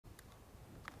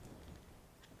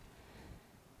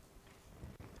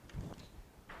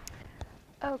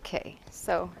Okay,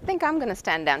 so I think I'm going to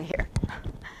stand down here.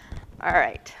 All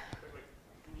right.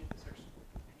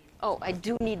 Oh, I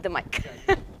do need the mic.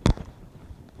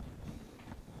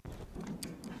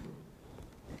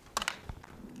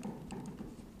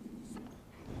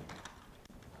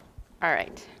 All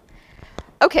right.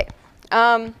 Okay.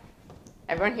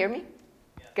 Everyone hear me?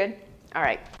 Yeah. Good? All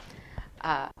right.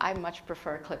 I much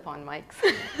prefer clip-on mics,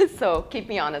 so keep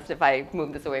me honest if I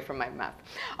move this away from my mouth.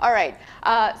 All right,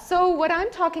 so what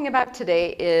I'm talking about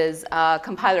today is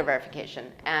compiler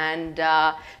verification. And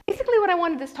basically what I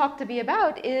wanted this talk to be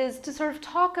about is to sort of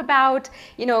talk about,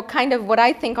 you know, kind of what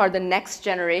I think are the next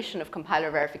generation of compiler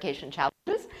verification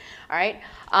challenges. All right,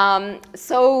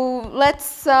 so let's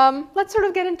sort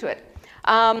of get into it.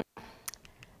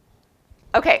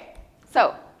 Okay,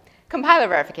 so compiler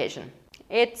verification.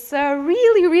 It's a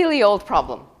really, really old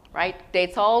problem, right?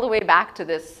 Dates all the way back to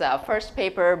this first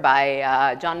paper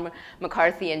by John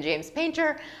McCarthy and James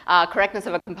Painter, Correctness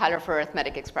of a Compiler for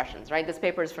Arithmetic Expressions, right? This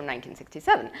paper is from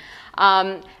 1967.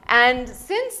 And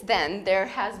since then, there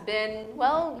has been,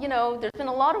 well, you know, there's been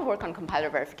a lot of work on compiler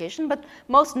verification, but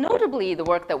most notably, the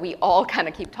work that we all kind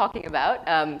of keep talking about,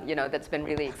 you know, that's been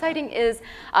really exciting is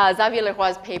Xavier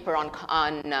Leroy's paper on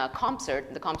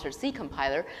COMCERT, the COMCERT C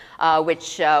compiler,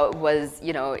 which was,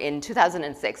 you know, in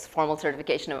 2006, formal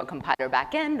certification of a compiler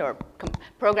backend or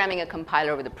programming a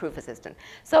compiler with a proof assistant.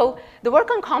 So the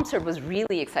work on COMCERT was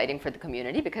really exciting for the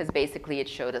community because basically it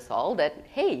showed us all that,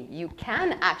 hey, you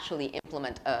can actually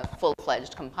implement a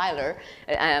full-fledged compiler,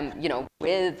 you know,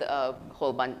 with a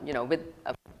whole bunch, you know, with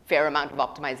a fair amount of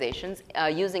optimizations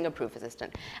using a proof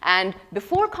assistant. And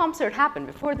before COMCERT happened,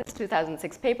 before this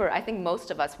 2006 paper, I think most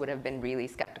of us would have been really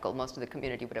skeptical. Most of the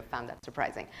community would have found that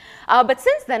surprising. But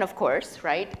since then, of course,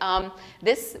 right,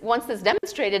 once this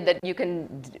demonstrated that you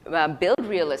can build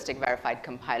realistic verified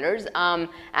compilers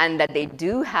and that they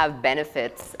do have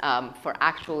benefits for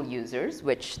actual users,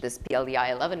 which this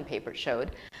PLEI 11 paper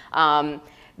showed,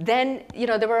 then, you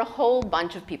know, there were a whole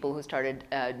bunch of people who started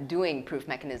doing proof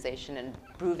mechanization and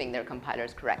proving their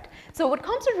compilers correct. So what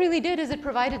COMCERT really did is it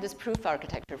provided this proof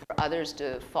architecture for others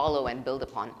to follow and build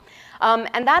upon.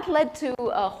 And that led to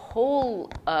a whole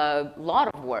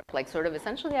lot of work, like sort of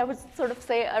essentially, I would sort of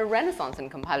say a renaissance in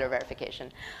compiler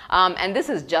verification. And this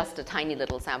is just a tiny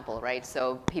little sample, right?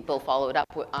 So people followed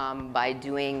up by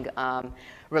doing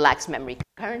relaxed memory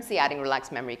concurrency, adding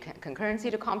relaxed memory concurrency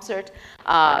to COMCERT.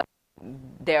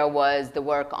 There was the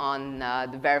work on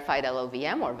the verified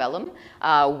LLVM or vellum,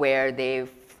 where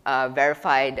they've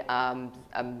verified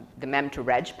the mem to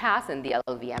reg pass in the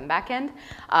LLVM backend,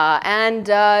 and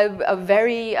a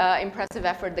very impressive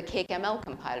effort, the Cake ML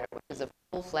compiler, which is a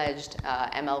full-fledged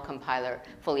ML compiler,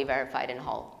 fully verified in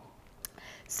Hall.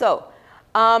 So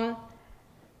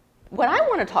what I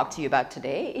want to talk to you about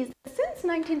today is that since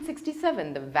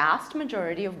 1967, the vast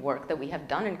majority of work that we have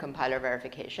done in compiler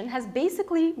verification has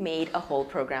basically made a whole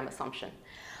program assumption.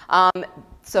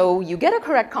 So you get a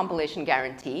correct compilation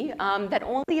guarantee that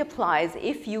only applies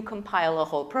if you compile a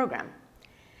whole program.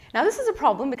 Now this is a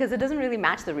problem because it doesn't really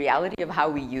match the reality of how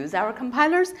we use our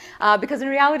compilers, because in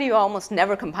reality you almost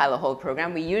never compile a whole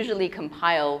program. We usually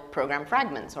compile program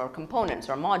fragments or components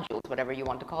or modules, whatever you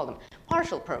want to call them,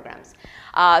 partial programs.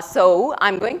 So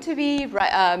I'm going to be,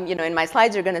 you know, in my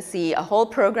slides you're going to see a whole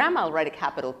program I'll write a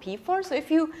capital P for. So if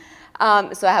you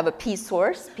so I have a P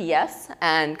source, PS,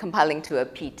 and compiling to a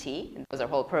PT. Those are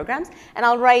whole programs. And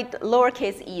I'll write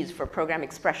lowercase e's for program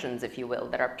expressions, if you will,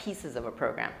 that are pieces of a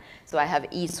program. So I have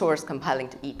E source compiling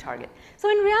to E target.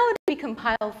 So in reality, we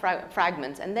compile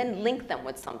fragments and then link them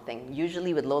with something,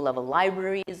 usually with low-level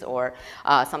libraries or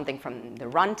something from the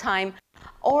runtime.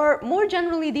 Or more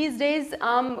generally these days,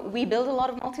 we build a lot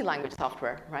of multi-language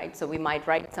software, right? So we might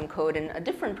write some code in a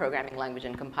different programming language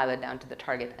and compile it down to the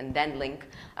target and then link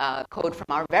code from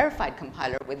our verified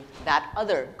compiler with that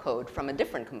other code from a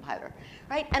different compiler,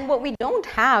 right? And what we don't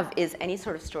have is any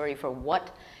sort of story for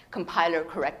what compiler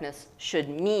correctness should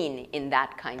mean in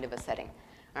that kind of a setting.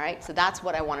 All right, so that's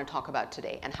what I want to talk about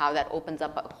today and how that opens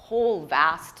up a whole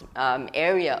vast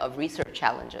area of research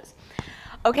challenges.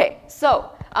 Okay,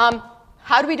 so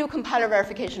how do we do compiler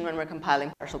verification when we're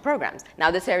compiling partial programs?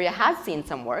 Now, this area has seen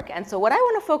some work, and so what I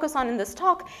want to focus on in this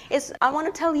talk is I want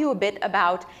to tell you a bit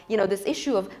about, you know, this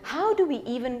issue of how do we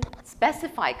even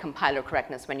specify compiler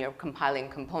correctness when you're compiling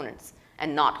components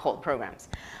and not whole programs.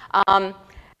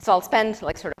 So I'll spend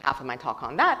like sort of half of my talk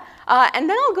on that. And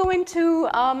then I'll go into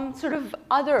sort of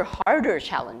other harder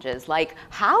challenges, like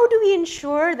how do we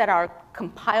ensure that our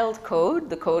compiled code,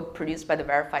 the code produced by the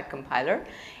verified compiler,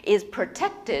 is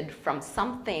protected from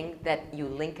something that you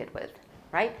link it with,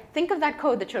 right? Think of that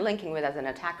code that you're linking with as an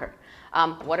attacker.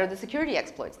 What are the security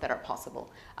exploits that are possible?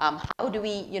 How do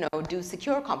we, do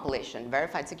secure compilation,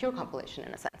 verified secure compilation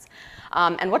in a sense?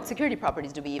 And what security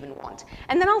properties do we even want?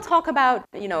 And then I'll talk about,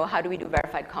 how do we do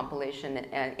verified compilation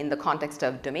in the context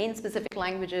of domain-specific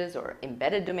languages or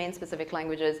embedded domain-specific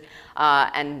languages,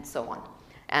 and so on.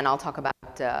 And I'll talk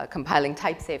about compiling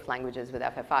type-safe languages with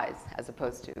FFIs as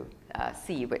opposed to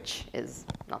C, which is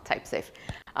not type-safe.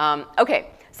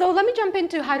 OK, so let me jump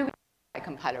into how do we verify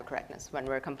compiler correctness when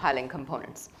we're compiling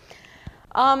components.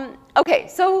 OK,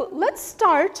 so let's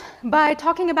start by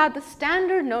talking about the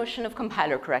standard notion of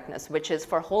compiler correctness, which is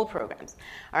for whole programs.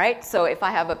 All right, so if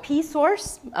I have a P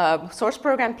source, source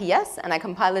program PS, and I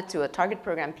compile it to a target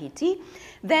program PT,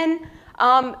 then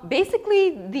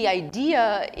basically the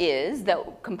idea is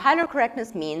that compiler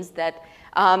correctness means that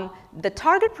the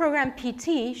target program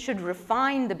PT should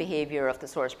refine the behavior of the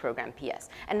source program PS.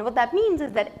 And what that means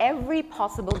is that every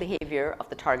possible behavior of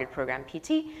the target program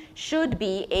PT should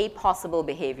be a possible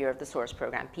behavior of the source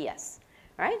program PS,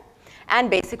 right? And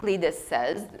basically this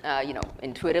says,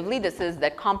 intuitively, this is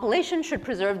that compilation should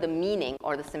preserve the meaning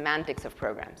or the semantics of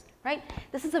programs, right?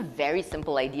 This is a very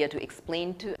simple idea to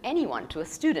explain to anyone, to a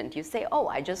student. You say, oh,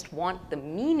 I just want the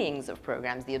meanings of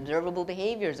programs, the observable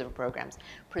behaviors of programs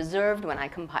preserved when I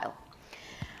compile.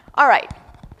 All right.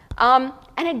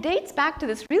 And it dates back to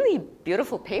this really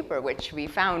beautiful paper which we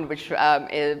found, which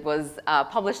it was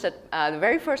published at the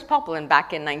very first PurPL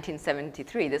back in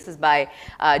 1973. This is by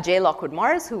F. Lockwood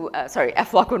Morris,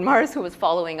 who was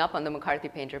following up on the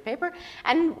McCarthy-Painter paper,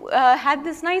 and had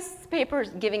this nice paper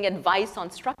giving advice on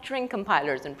structuring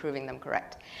compilers and proving them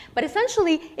correct. But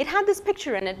essentially, it had this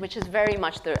picture in it, which is very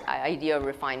much the idea of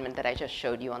refinement that I just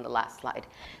showed you on the last slide.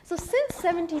 So since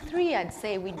 73, I'd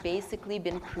say we'd basically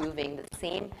been proving the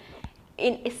same,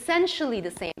 in essentially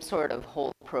the same sort of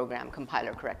whole program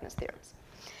compiler correctness theorems.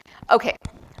 OK,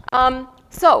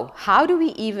 so how do we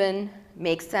even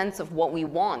make sense of what we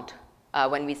want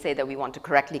when we say that we want to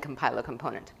correctly compile a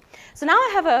component? So now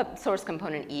I have a source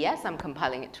component ES. I'm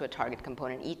compiling it to a target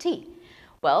component ET.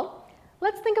 Well,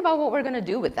 let's think about what we're going to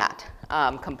do with that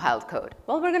compiled code.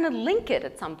 Well, we're going to link it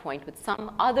at some point with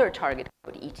some other target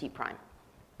code, ET prime,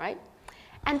 right?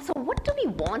 And so what do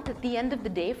we want at the end of the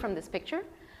day from this picture?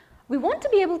 We want to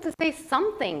be able to say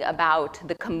something about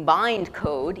the combined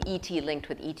code, ET linked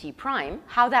with ET prime,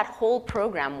 how that whole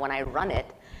program, when I run it,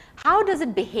 how does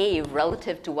it behave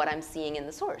relative to what I'm seeing in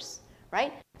the source,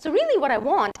 right? So really what I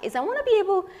want is I want to be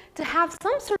able to have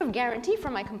some sort of guarantee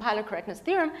from my compiler correctness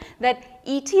theorem that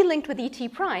ET linked with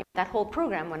ET prime, that whole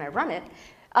program, when I run it,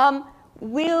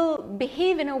 will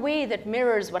behave in a way that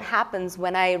mirrors what happens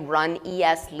when I run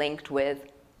ES linked with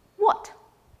what?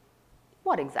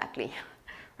 What exactly?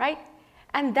 Right?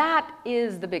 And that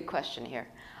is the big question here.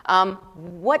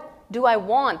 What do I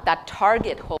want that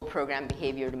target whole program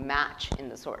behavior to match in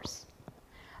the source?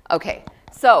 OK,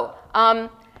 so I'm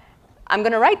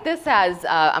going to write this as,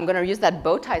 I'm going to use that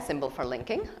bow tie symbol for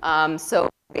linking. So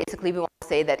basically, we want to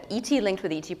say that ET linked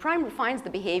with ET prime refines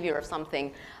the behavior of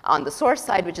something on the source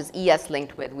side, which is ES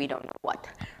linked with we don't know what,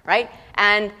 right?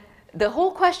 And the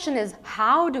whole question is,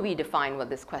 how do we define what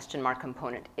this question mark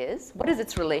component is? What is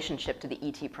its relationship to the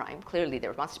ET prime? Clearly,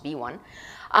 there must be one.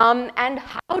 And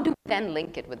how do we then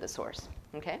link it with the source?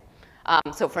 Okay?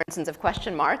 So for instance, if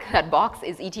question mark, that box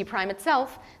is ET prime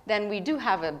itself, then we do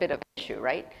have a bit of an issue,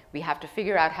 right? We have to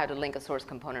figure out how to link a source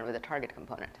component with a target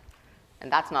component.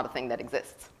 And that's not a thing that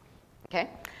exists. Okay?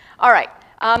 All right.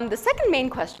 The second main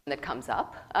question that comes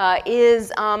up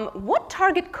is, what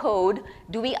target code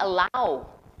do we allow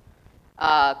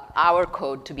our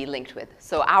code to be linked with?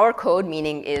 So our code,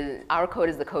 our code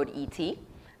is the code ET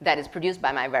that is produced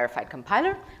by my verified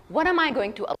compiler. What am I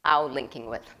going to allow linking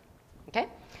with? Okay?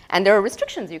 And there are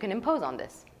restrictions you can impose on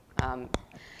this.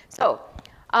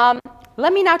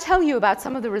 Let me now tell you about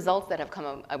some of the results that have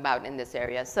come about in this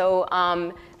area. So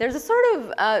there's a sort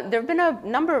of, there have been a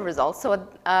number of results. So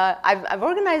I've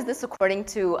organized this according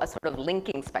to a sort of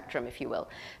linking spectrum, if you will.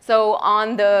 So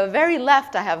on the very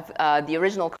left, I have the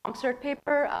original CompCert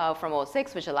paper from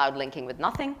 2006, which allowed linking with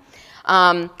nothing.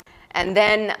 And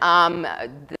then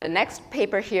the next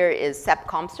paper here is SEP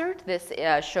CompCert. This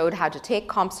showed how to take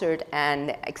CompCert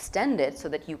and extend it so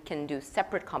that you can do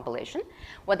separate compilation.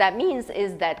 What that means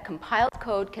is that compiled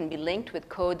code can be linked with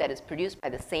code that is produced by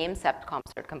the same SEP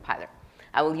CompCert compiler.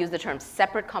 I will use the term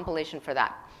separate compilation for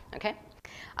that. Okay?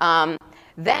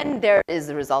 Then there is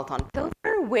the result on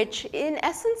Pilfer, which in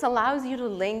essence allows you to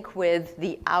link with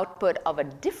the output of a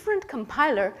different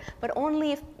compiler, but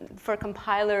only for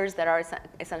compilers that are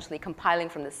essentially compiling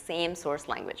from the same source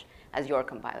language as your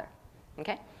compiler.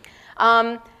 Okay?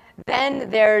 Then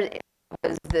there is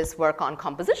was this work on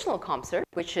compositional ComCert,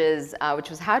 which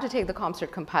was how to take the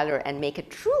ComCert compiler and make it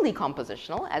truly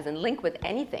compositional, as in link with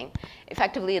anything.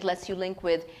 Effectively, it lets you link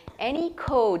with any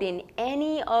code in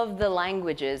any of the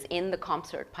languages in the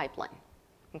ComCert pipeline.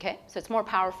 Okay? So it's more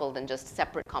powerful than just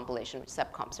separate compilation, which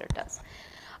ComCert does.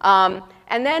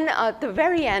 And then at the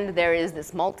very end, there is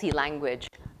this multi-language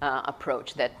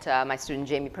approach that my student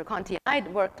Jamie Perconti and I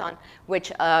worked on,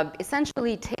 which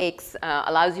essentially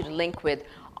allows you to link with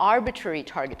arbitrary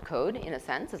target code, in a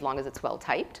sense, as long as it's well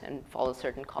typed and follows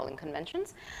certain calling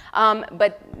conventions.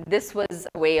 But this was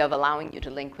a way of allowing you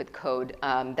to link with code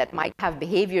that might have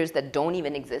behaviors that don't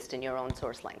even exist in your own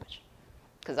source language,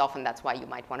 because often that's why you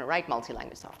might want to write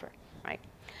multi-language software, right?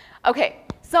 Okay,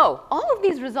 so all of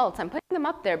these results, I'm putting them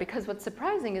up there because what's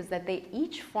surprising is that they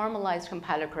each formalized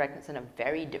compiler correctness in a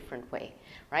very different way,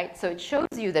 right? So it shows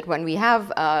you that when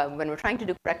we're trying to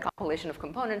do correct compilation of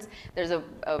components, there's a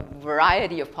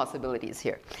variety of possibilities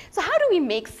here. So how do we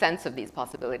make sense of these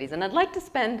possibilities? And I'd like to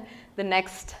spend the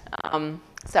next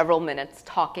several minutes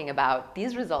talking about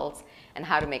these results and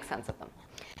how to make sense of them.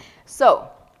 So,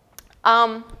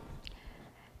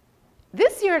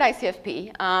 this year at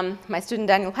ICFP, my student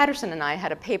Daniel Patterson and I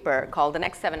had a paper called the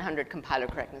Next 700 Compiler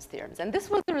Correctness Theorems. And this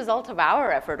was the result of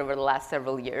our effort over the last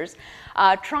several years,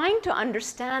 trying to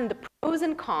understand the pros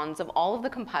and cons of all of the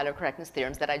compiler correctness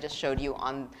theorems that I just showed you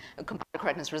on compiler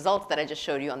correctness results that I just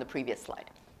showed you on the previous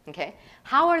slide. Okay?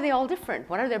 How are they all different?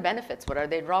 What are their benefits? What are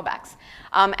their drawbacks?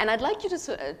 And I'd like you to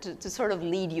sort of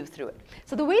lead you through it.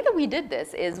 So the way that we did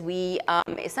this is we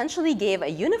essentially gave a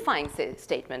unifying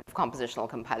statement of compositional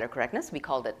compiler correctness. We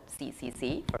called it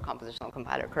CCC, for compositional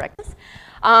compiler correctness.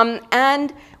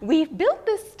 And we built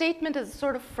this statement as a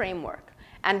sort of framework.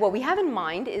 And what we have in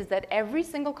mind is that every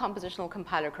single compositional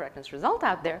compiler correctness result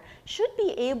out there should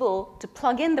be able to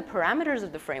plug in the parameters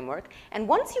of the framework. And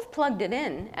once you've plugged it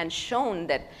in and shown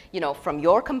that, from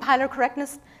your compiler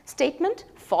correctness statement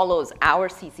follows our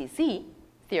CCC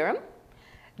theorem,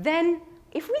 then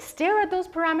if we stare at those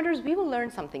parameters, we will learn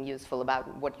something useful about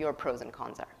what your pros and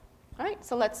cons are. All right,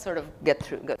 so let's sort of go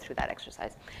through that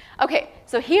exercise. Okay,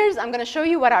 so I'm going to show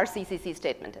you what our CCC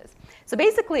statement is. So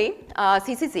basically,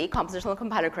 CCC, compositional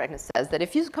compiler correctness, says that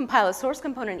if you compile a source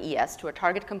component ES to a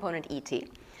target component ET,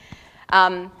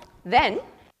 then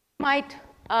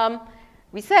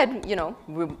we said,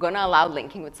 we're going to allow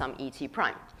linking with some ET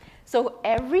prime. So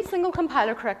every single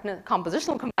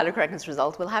compositional compiler correctness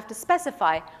result will have to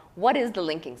specify what is the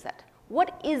linking set.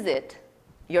 What is it?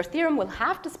 Your theorem will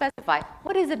have to specify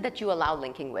what is it that you allow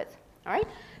linking with, all right?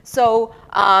 So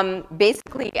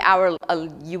basically,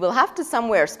 you will have to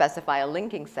somewhere specify a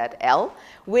linking set L,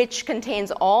 which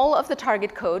contains all of the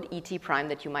target code ET prime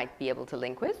that you might be able to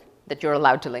link with, that you're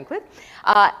allowed to link with.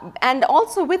 And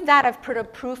also with that, I've put a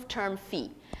proof term phi.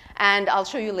 And I'll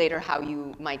show you later how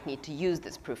you might need to use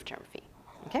this proof term phi,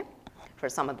 okay, for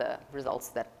some of the results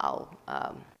that I'll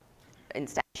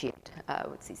instantiate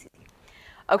with CCC.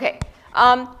 Okay,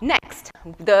 next,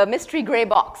 the mystery gray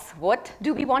box. What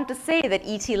do we want to say that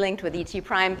ET linked with ET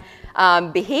prime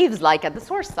behaves like at the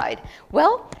source side?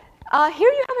 Well,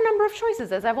 here you have a number of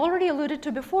choices. As I've already alluded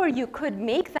to before, you could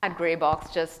make that gray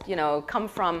box just, come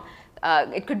from,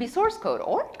 it could be source code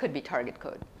or it could be target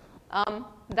code.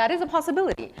 That is a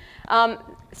possibility.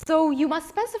 So you must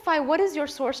specify what is your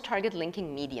source target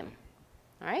linking medium,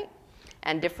 all right?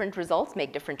 And different results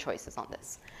make different choices on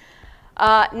this.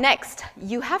 Next,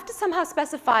 you have to somehow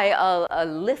specify a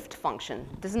lift function.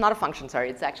 This is not a function, sorry,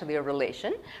 it's actually a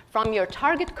relation from your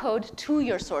target code to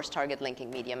your source target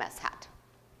linking medium S hat,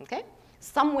 okay?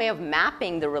 Some way of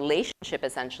mapping the relationship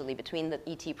essentially between the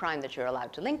ET prime that you're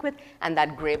allowed to link with and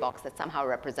that gray box that somehow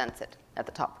represents it at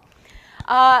the top.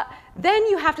 Then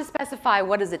you have to specify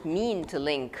what does it mean to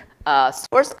link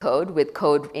source code with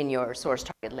code in your source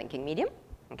target linking medium,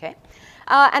 okay?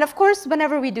 And of course,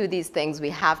 whenever we do these things, we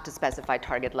have to specify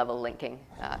target level linking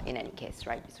in any case,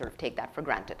 right? We sort of take that for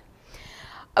granted.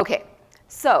 Okay,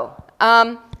 so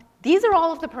these are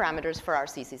all of the parameters for our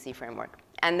CCC framework.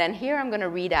 And then here I'm going to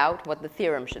read out what the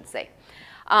theorem should say.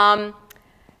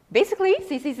 Basically,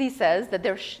 CCC says that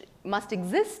there must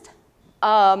exist,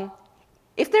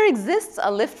 if there exists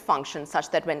a lift function such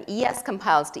that when ES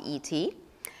compiles to ET,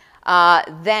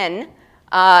 then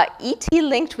ET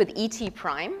linked with ET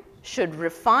prime should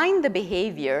refine the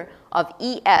behavior of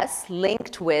ES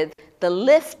linked with the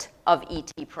lift of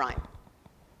ET prime,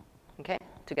 okay,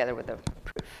 together with the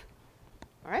proof,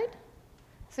 all right?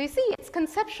 So you see, it's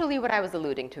conceptually what I was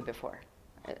alluding to before,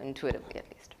 intuitively at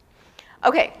least.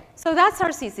 Okay, so that's our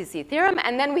CCC theorem,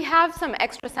 and then we have some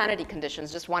extra sanity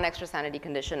conditions, just one extra sanity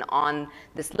condition on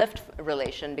this lift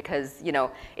relation because, you know,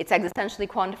 it's existentially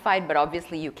quantified, but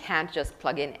obviously you can't just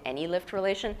plug in any lift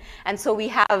relation. And so we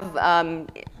have,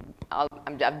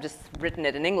 I've just written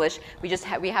it in English, we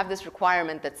have this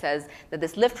requirement that says that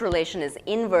this lift relation is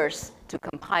inverse to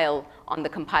compile on the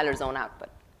compiler's own output.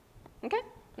 Okay?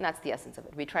 And that's the essence of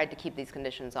it. We tried to keep these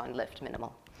conditions on lift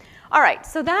minimal. All right,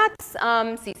 so that's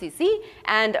CCC.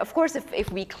 And of course,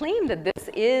 if we claim that this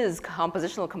is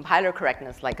compositional compiler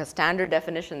correctness, like a standard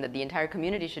definition that the entire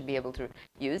community should be able to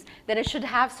use, then it should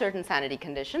have certain sanity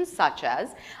conditions, such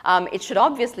as it should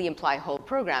obviously imply whole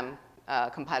program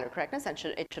compiler correctness, and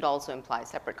it should also imply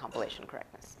separate compilation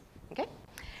correctness. Okay?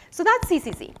 So that's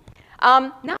CCC.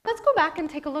 Now let's go back and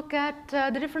take a look at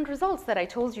the different results that I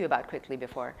told you about quickly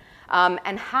before.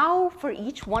 And how, for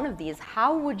each one of these,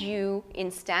 how would you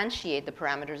instantiate the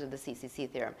parameters of the CCC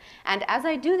theorem? And as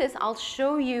I do this, I'll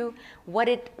show you what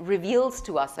it reveals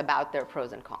to us about their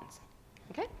pros and cons.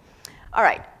 Okay? All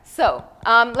right, so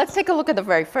let's take a look at the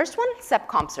very first one,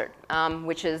 sep-compsert,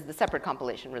 which is the separate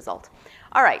compilation result.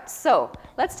 All right, so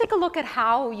let's take a look at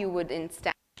how you would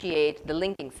instantiate the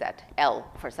linking set L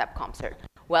for sep-compsert.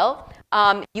 Well,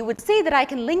 you would say that I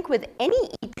can link with any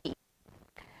ET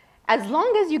as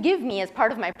long as you give me, as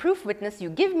part of my proof witness, you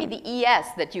give me the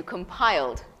ES that you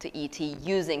compiled to ET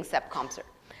using sep-compsert.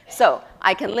 So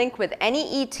I can link with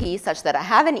any ET such that I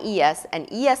have an ES,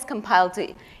 and ES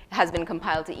has been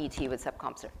compiled to ET with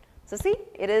sep-compsert. So see,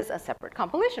 it is a separate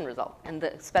compilation result. And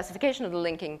the specification of the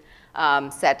linking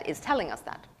set is telling us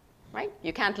that, right?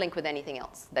 You can't link with anything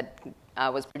else that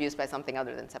was produced by something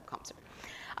other than sep-compsert.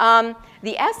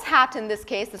 The S hat in this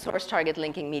case, the source target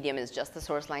linking medium, is just the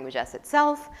source language S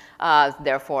itself.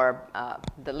 Therefore,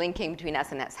 the linking between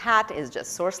S and S hat is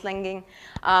just source linking.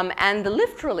 And the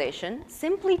lift relation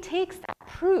simply takes that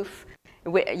proof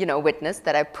witness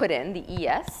that I put in, the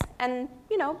ES, and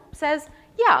says,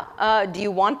 yeah, do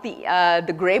you want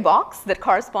the gray box that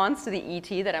corresponds to the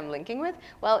ET that I'm linking with?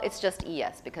 Well, it's just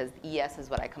ES because ES is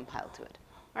what I compiled to it.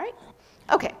 All right?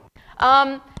 Okay.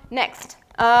 Next.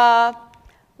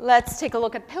 Let's take a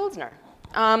look at Pilsner.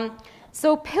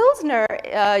 So Pilsner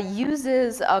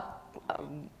uses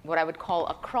what I would call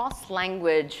a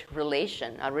cross-language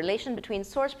relation, a relation between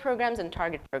source programs and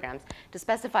target programs to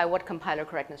specify what compiler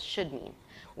correctness should mean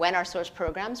when our source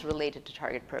programs related to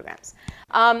target programs.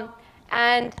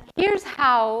 And here's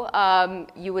how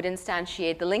you would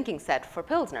instantiate the linking set for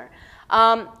Pilsner.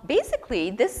 Basically,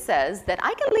 this says that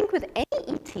I can link with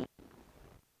any ET.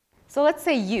 So let's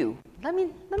say you. Let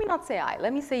me not say I.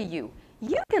 Let me say you.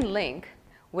 You can link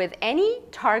with any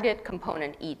target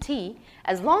component ET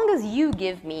as long as you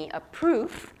give me a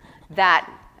proof that,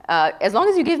 as long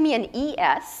as you give me an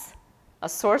ES, a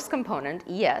source component,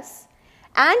 ES,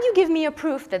 and you give me a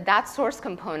proof that that source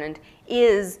component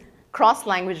is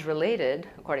cross-language related,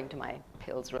 according to my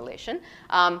Pils relation,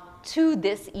 to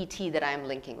this ET that I'm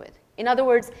linking with. In other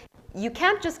words, you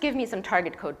can't just give me some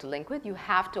target code to link with. You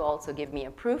have to also give me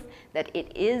a proof that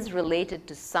it is related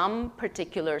to some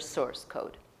particular source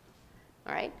code.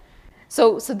 All right?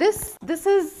 So this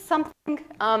is something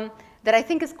that I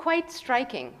think is quite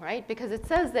striking, right? Because it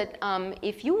says that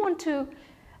if you want to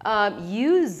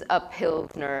use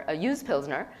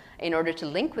Pilsner in order to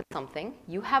link with something,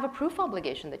 you have a proof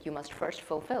obligation that you must first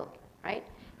fulfill, right?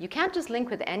 You can't just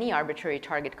link with any arbitrary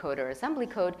target code or assembly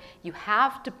code. You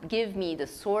have to give me the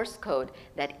source code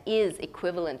that is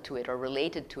equivalent to it or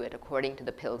related to it according to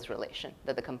the Pils relation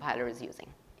that the compiler is using,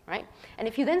 right? And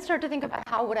if you then start to think about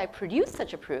how would I produce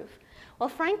such a proof, well,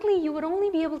 frankly, you would only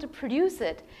be able to produce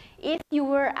it if you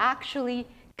were actually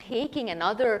taking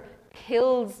another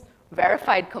Pils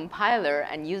verified compiler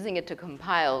and using it to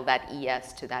compile that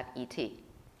ES to that ET.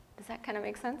 Does that kind of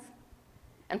make sense?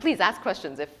 And please ask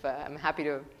questions if I'm happy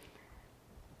to.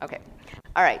 OK.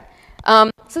 All right.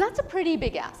 So that's a pretty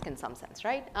big ask in some sense,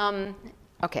 right?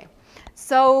 OK.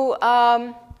 So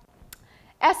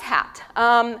S hat.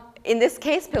 In this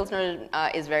case, Pilsner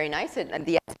is very nice.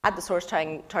 The S hat, the source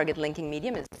target linking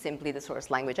medium, is simply the source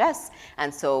language S.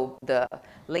 And so the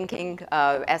linking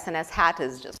S and S hat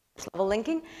is just level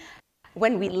linking.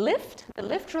 When we lift, the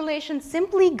lift relation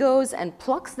simply goes and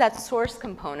plucks that source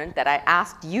component that I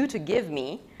asked you to give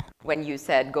me. When you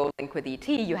said go link with ET,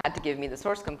 you had to give me the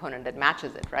source component that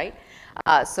matches it, right?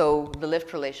 So the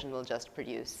lift relation will just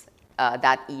produce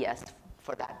that ES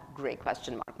for that gray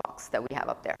question mark box that we have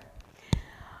up there.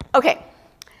 OK.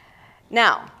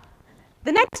 Now,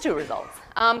 the next two results.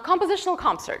 Compositional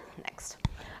compsert next.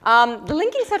 The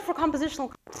linking set for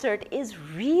compositional compsert is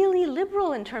really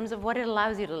liberal in terms of what it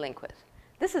allows you to link with.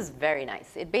 This is very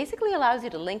nice. It basically allows you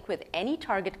to link with any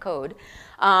target code.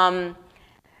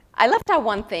 I left out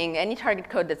one thing, any target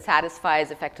code that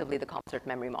satisfies effectively the concert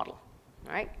memory model.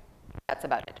 All right? That's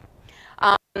about it.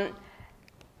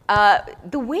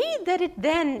 The way that it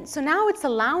then, so now it's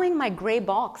allowing my gray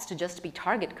box to just be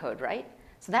target code, right?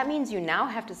 So that means you now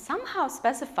have to somehow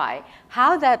specify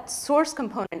how that source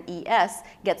component ES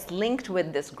gets linked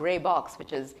with this gray box,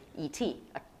 which is ET,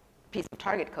 a piece of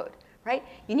target code, right?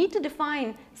 You need to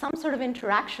define some sort of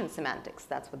interaction semantics,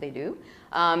 that's what they do,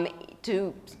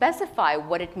 to specify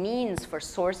what it means for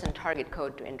source and target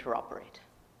code to interoperate,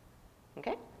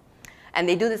 okay? And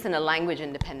they do this in a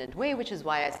language-independent way, which is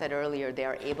why I said earlier they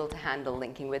are able to handle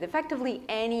linking with effectively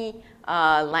any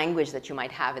language that you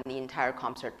might have in the entire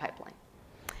ComCert pipeline.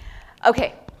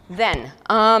 Okay, then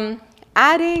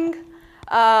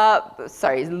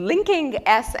linking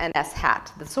S and S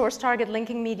hat. The source target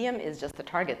linking medium is just the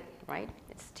target, right?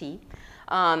 It's T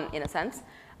in a sense,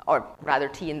 or rather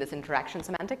T in this interaction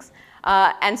semantics.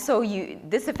 And so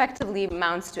this effectively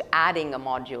amounts to adding a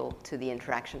module to the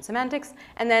interaction semantics.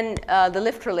 And then the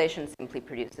lift relation simply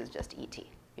produces just ET.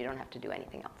 You don't have to do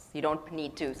anything else. You don't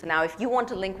need to. So now if you want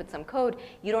to link with some code,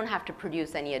 you don't have to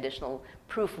produce any additional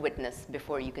proof witness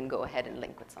before you can go ahead and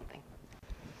link with something.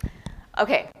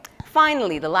 Okay,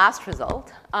 finally, the last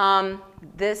result.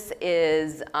 This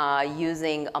is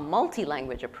using a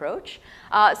multi-language approach.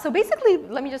 So basically,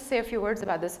 let me just say a few words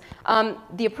about this.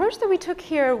 The approach that we took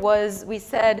here was we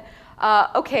said,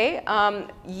 okay,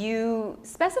 you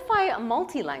specify a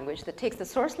multi-language that takes the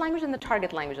source language and the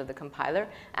target language of the compiler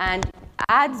and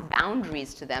adds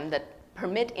boundaries to them that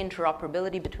permit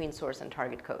interoperability between source and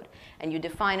target code. And you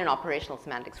define an operational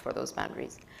semantics for those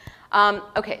boundaries.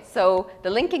 Okay, so the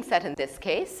linking set in this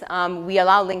case, we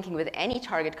allow linking with any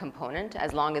target component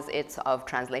as long as it's of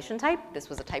translation type. This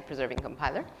was a type-preserving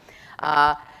compiler.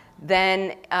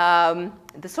 Then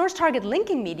the source target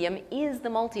linking medium is the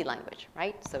multi-language,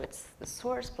 right? So it's the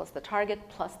source plus the target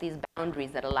plus these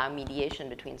boundaries that allow mediation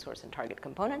between source and target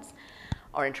components,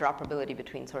 or interoperability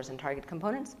between source and target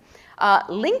components.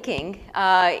 Linking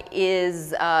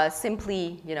is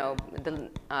simply, you know,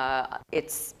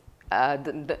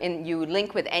 you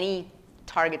link with any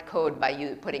target code by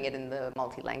you putting it in the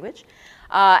multi-language.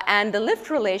 And the lift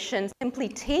relation simply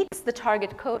takes the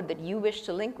target code that you wish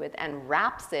to link with and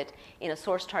wraps it in a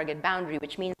source target boundary,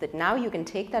 which means that now you can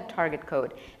take that target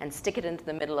code and stick it into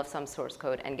the middle of some source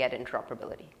code and get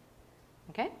interoperability.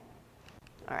 Okay?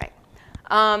 All right.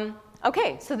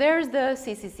 Okay, so there's the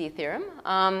CCC theorem.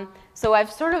 So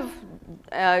I've sort of,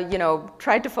 you know,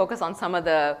 tried to focus on some of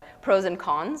the pros and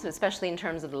cons, especially in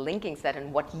terms of the linking set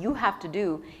and what you have to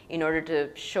do in order to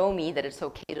show me that it's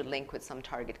okay to link with some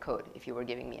target code if you were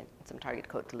giving me some target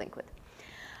code to link with.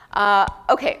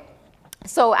 Okay,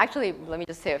 so actually, let me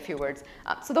just say a few words.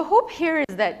 So the hope here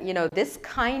is that, you know, this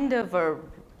kind of a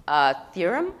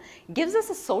theorem gives us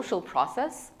a social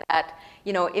process that,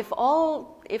 you know, if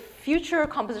future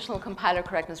compositional compiler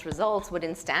correctness results would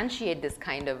instantiate this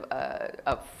kind of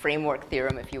a framework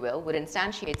theorem, if you will, would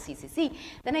instantiate CCC,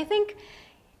 then I think,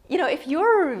 you know, if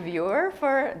you're a reviewer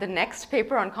for the next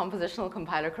paper on compositional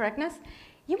compiler correctness,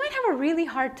 you might have a really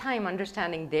hard time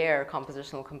understanding their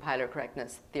compositional compiler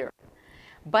correctness theorem.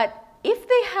 But if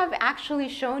they have actually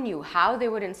shown you how they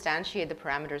would instantiate the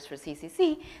parameters for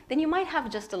CCC, then you might have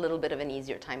just a little bit of an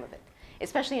easier time of it,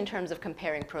 especially in terms of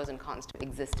comparing pros and cons to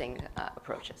existing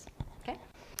approaches. Okay?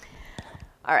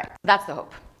 All right, that's the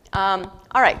hope. All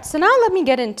right, so now let me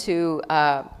get into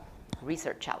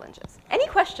research challenges. Any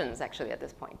questions, actually, at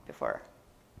this point before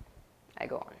I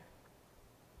go on?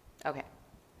 Okay.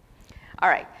 All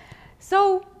right,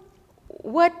 so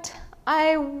what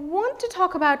I want to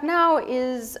talk about now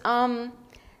is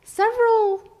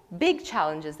several big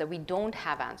challenges that we don't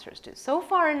have answers to. So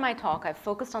far in my talk, I've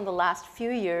focused on the last few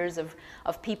years of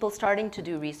people starting to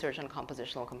do research on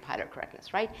compositional compiler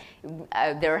correctness, right?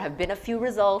 There have been a few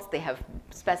results. They have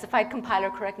specified compiler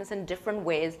correctness in different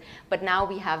ways, but now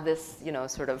we have this, you know,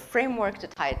 sort of framework to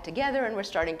tie it together, and we're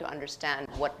starting to understand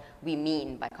what we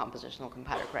mean by compositional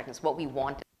compiler correctness, what we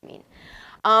want it to mean.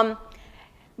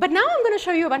 But now I'm going to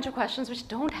show you a bunch of questions which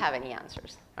don't have any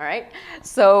answers, all right?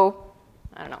 So,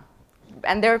 I don't know.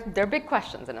 And they're big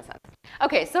questions in a sense.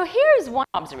 Okay, so here's one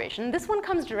observation. This one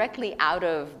comes directly out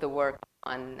of the work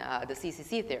on the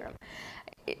CCC theorem.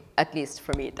 At least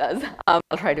for me it does. I'll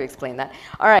try to explain that.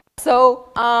 All right, so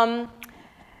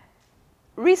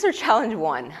research challenge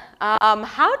 1.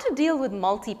 How to deal with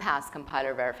multi-pass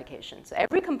compiler verification. So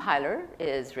every compiler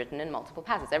is written in multiple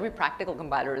passes. Every practical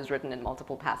compiler is written in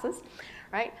multiple passes,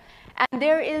 right? And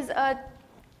there is a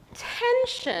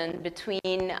tension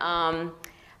between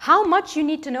how much you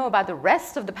need to know about the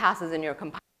rest of the passes in your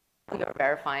compiler when you're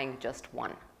verifying just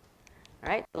one. All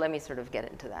right, so let me sort of get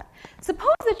into that.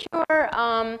 Suppose that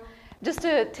you're, just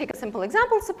to take a simple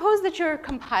example, suppose that you're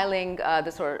compiling an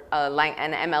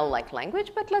ML-like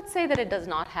language, but let's say that it does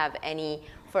not have any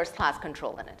first-class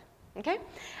control in it. Okay?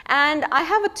 And I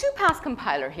have a two-pass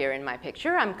compiler here in my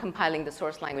picture. I'm compiling the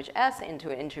source language S into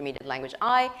an intermediate language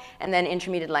I, and then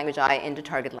intermediate language I into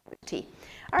target language T.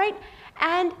 All right?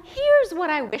 And here's what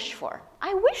I wish for.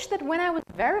 I wish that when I was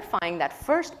verifying that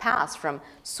first pass from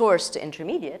source to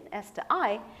intermediate, S to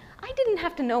I didn't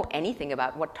have to know anything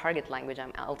about what target language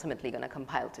I'm ultimately going to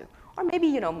compile to. Or maybe,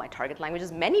 you know, my target language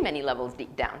is many, many levels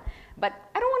deep down. But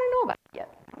I don't want to know about it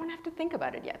yet. I don't have to think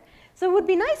about it yet. So it would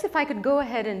be nice if I could go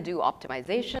ahead and do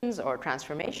optimizations or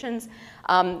transformations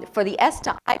for the S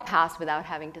to I pass without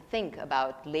having to think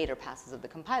about later passes of the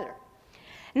compiler.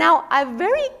 Now, I've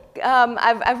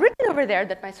written over there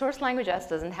that my source language S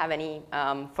doesn't have any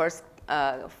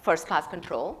first-class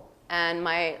control, and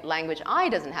my language I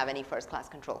doesn't have any first-class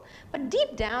control. But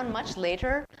deep down, much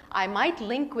later, I might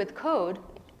link with code,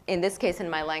 in this case in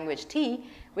my language T,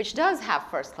 which does have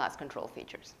first-class control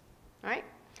features. All right?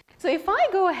 So if I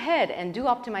go ahead and do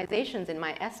optimizations in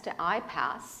my S to I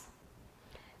pass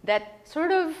that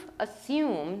sort of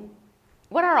assume,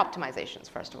 what are optimizations,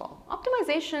 first of all?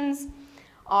 Optimizations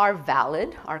are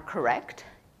valid, are correct,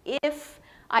 if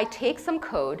I take some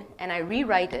code and I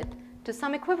rewrite it to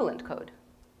some equivalent code,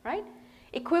 right?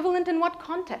 Equivalent in what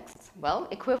contexts? Well,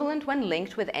 equivalent when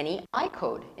linked with any I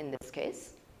code, in this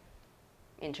case,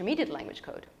 intermediate language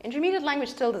code. Intermediate language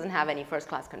still doesn't have any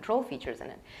first-class control features in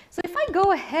it. So if I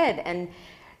go ahead and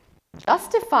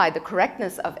justify the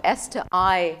correctness of S to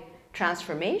I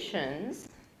transformations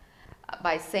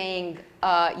by saying,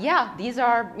 yeah, these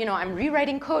are, you know, I'm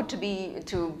rewriting code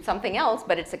to something else,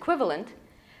 but it's equivalent.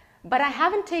 But I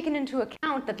haven't taken into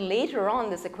account that later on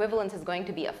this equivalence is going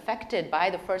to be affected by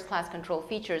the first-class control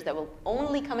features that will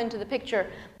only come into the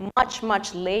picture much,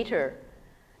 much later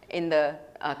in the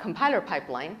compiler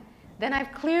pipeline, then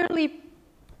I've clearly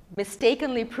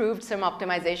mistakenly proved some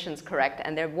optimizations correct,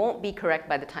 and they won't be correct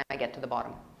by the time I get to the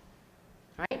bottom.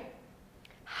 Right?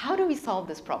 How do we solve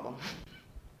this problem?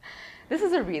 This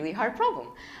is a really hard problem.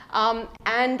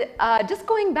 Just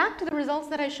going back to the results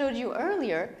that I showed you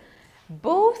earlier,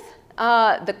 both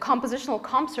the compositional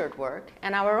CompCert work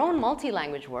and our own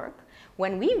multi-language work,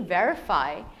 when we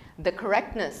verify the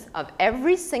correctness of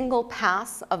every single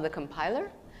pass of the compiler,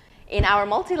 in our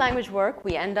multi-language work,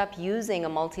 we end up using a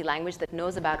multi-language that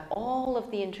knows about all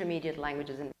of the intermediate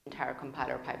languages in the entire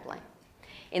compiler pipeline.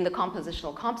 In the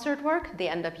compositional CompCert work, they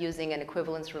end up using an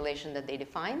equivalence relation that they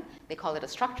define. They call it a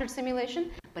structured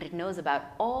simulation, but it knows about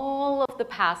all of the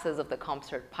passes of the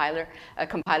CompCert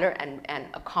compiler and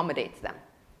accommodates them.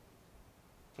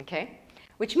 Okay?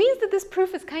 Which means that this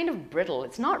proof is kind of brittle.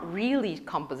 It's not really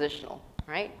compositional,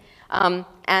 right?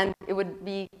 And it would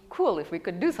be cool if we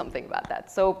could do something about that.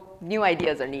 So new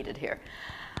ideas are needed here.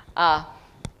 Yeah.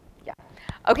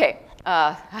 Okay.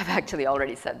 I've actually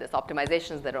already said this.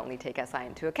 Optimizations that only take SI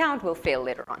into account will fail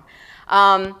later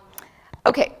on.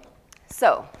 Okay.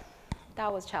 So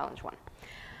that was challenge 1.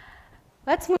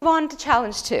 Let's move on to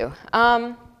challenge 2.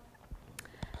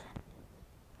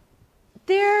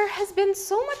 There has been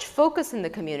so much focus in the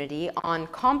community on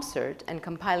CompCert and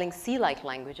compiling C-like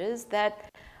languages that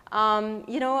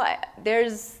you know,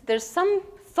 there's some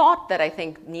thought that I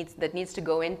think needs to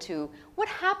go into what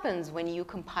happens when you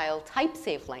compile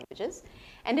type-safe languages.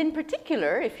 And in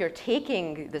particular, if you're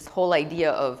taking this whole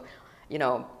idea of, you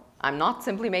know, I'm not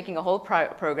simply making a whole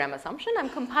program assumption, I'm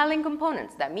compiling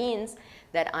components. That means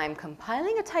that I'm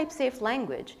compiling a type-safe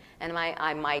language, and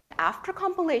I might, after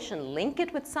compilation, link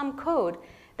it with some code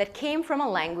that came from a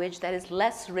language that is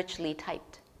less richly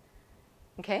typed.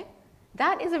 Okay?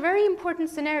 That is a very important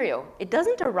scenario. It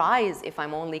doesn't arise if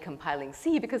I'm only compiling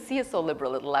C, because C is so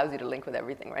liberal, it allows you to link with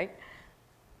everything, right?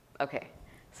 Okay,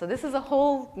 so this is a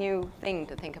whole new thing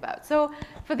to think about. So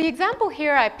for the example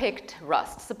here, I picked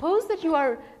Rust. Suppose that you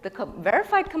are, the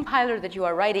verified compiler that you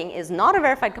are writing is not a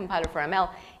verified compiler for ML.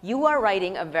 You are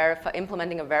writing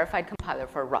implementing a verified compiler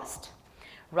for Rust.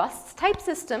 Rust's type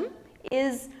system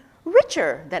is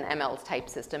richer than ML's type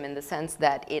system in the sense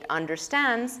that it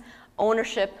understands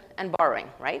ownership and borrowing,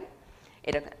 right?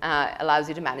 It allows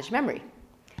you to manage memory.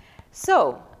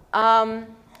 So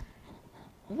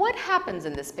what happens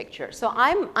in this picture? So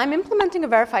I'm implementing a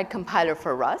verified compiler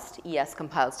for Rust. ES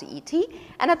compiles to ET.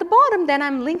 And at the bottom, then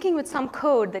I'm linking with some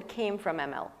code that came from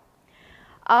ML.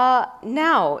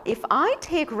 Now, if I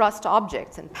take Rust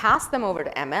objects and pass them over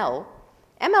to ML,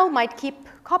 ML might keep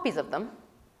copies of them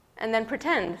and then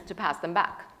pretend to pass them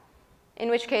back. in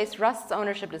which case Rust's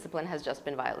ownership discipline has just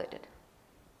been violated,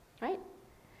 right?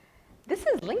 This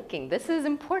is linking. This is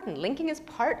important. Linking is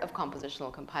part of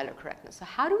compositional compiler correctness. So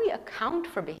how do we account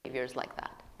for behaviors like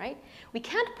that, right? We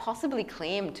can't possibly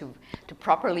claim to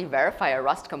properly verify a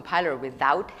Rust compiler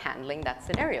without handling that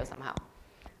scenario somehow,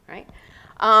 right?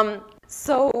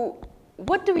 So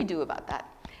what do we do about that?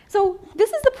 So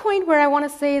this is the point where I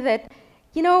want to say that,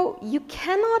 you know, you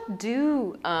cannot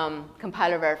do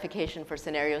compiler verification for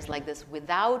scenarios like this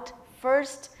without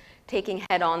first taking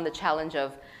head-on the challenge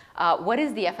of what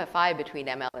is the FFI between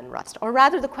ML and Rust? Or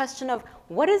rather the question of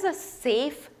what is a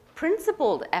safe,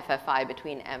 principled FFI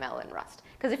between ML and Rust?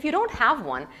 Because if you don't have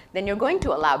one, then you're going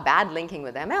to allow bad linking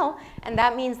with ML, and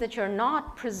that means that you're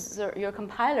not your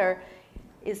compiler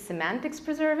is semantics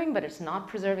preserving, but it's not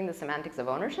preserving the semantics of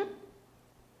ownership,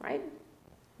 right?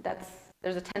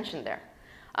 There's a tension there.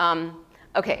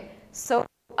 Okay, so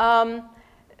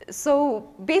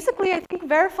basically, I think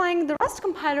verifying the Rust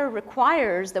compiler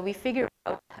requires that we figure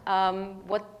out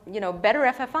what, you know, better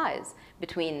FFIs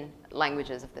between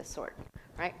languages of this sort,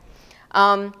 right?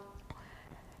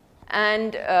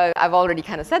 And I've already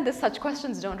kind of said this, such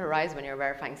questions don't arise when you're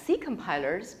verifying C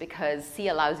compilers because C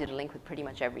allows you to link with pretty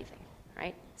much everything,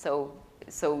 right? So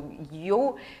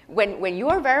when you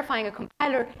are verifying a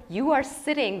compiler, you are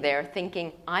sitting there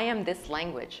thinking, I am this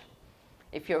language.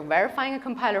 If you're verifying a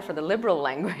compiler for the liberal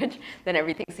language, then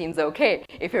everything seems okay.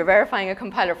 If you're verifying a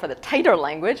compiler for the tighter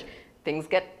language, things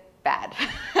get bad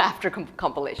after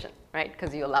compilation, right?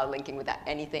 Because you allow linking with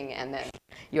anything, and then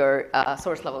your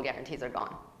source level guarantees are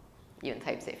gone, even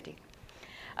type safety.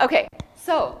 Okay,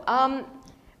 so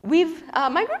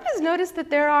my group has noticed that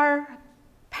there are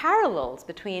parallels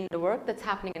between the work that's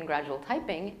happening in gradual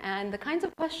typing and the kinds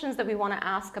of questions that we want to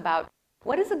ask about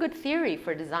what is a good theory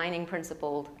for designing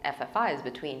principled FFIs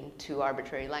between two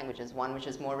arbitrary languages, one which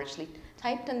is more richly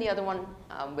typed and the other one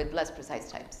with less precise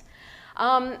types.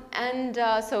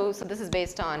 So this is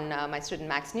based on my student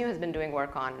Max New has been doing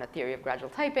work on a theory of gradual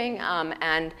typing,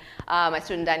 and my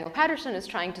student Daniel Patterson is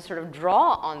trying to sort of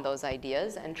draw on those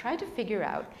ideas and try to figure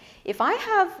out, if I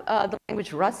have the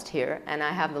language Rust here and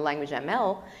I have the language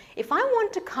ML, if I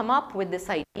want to come up with this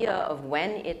idea of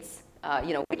when it's,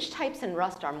 you know, which types in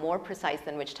Rust are more precise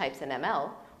than which types in ML,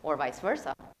 or vice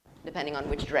versa, depending on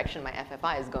which direction my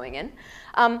FFI is going in,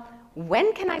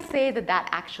 when can I say that that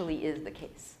actually is the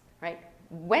case? Right?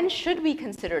 When should we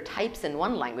consider types in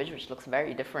one language, which looks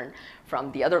very different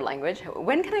from the other language?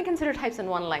 When can I consider types in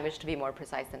one language to be more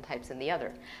precise than types in the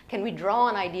other? Can we draw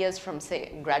on ideas from,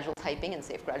 say, gradual typing and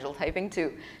safe gradual typing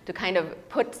to kind of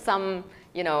put some,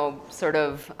 you know, sort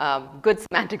of good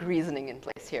semantic reasoning in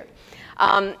place here?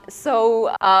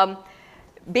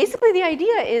 Basically, the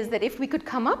idea is that if we could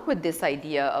come up with this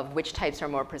idea of which types are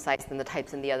more precise than the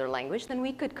types in the other language, then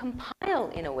we could compile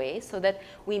in a way so that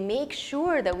we make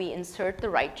sure that we insert the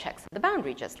right checks at the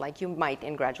boundary, just like you might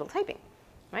in gradual typing,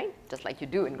 right? Just like you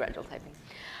do in gradual typing.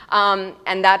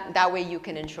 And that way you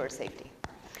can ensure safety.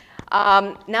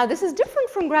 Now, this is different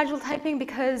from gradual typing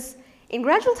because in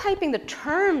gradual typing, the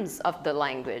terms of the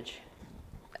language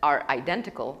are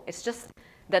identical. It's just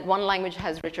that one language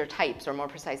has richer types or more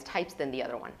precise types than the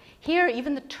other one. Here,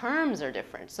 even the terms are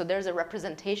different, so there's a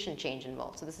representation change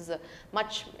involved. So this is a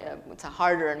much, it's a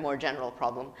harder and more general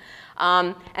problem.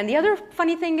 And the other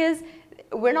funny thing is,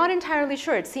 we're not entirely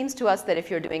sure. It seems to us that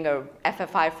if you're doing a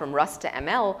FFI from Rust to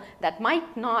ML, that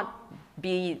might not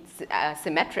be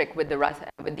symmetric with the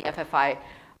FFI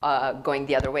going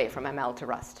the other way from ML to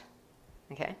Rust.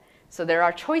 Okay? So there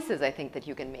are choices, I think, that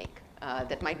you can make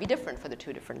that might be different for the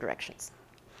two different directions.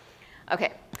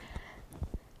 Okay.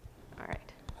 All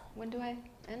right. When do I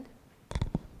end?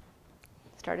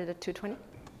 Started at 2:20?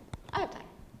 I have time.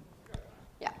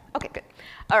 Yeah. Okay, good.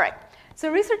 All right. So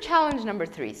research challenge number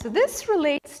 3. So this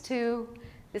relates to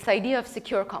this idea of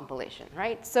secure compilation,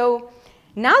 right? So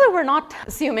now that we're not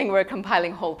assuming we're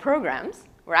compiling whole programs,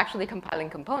 we're actually compiling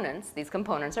components. These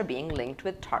components are being linked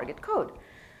with target code.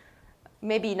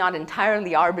 Maybe not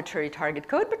entirely arbitrary target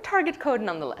code, but target code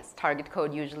nonetheless. Target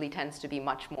code usually tends to be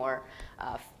much more,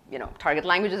 you know, target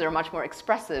languages are much more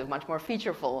expressive, much more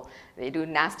featureful. They do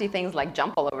nasty things like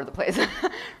jump all over the place,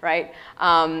 right?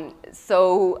 How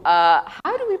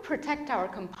do we protect our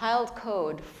compiled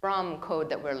code from code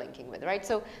that we're linking with, right?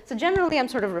 So generally, I'm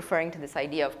sort of referring to this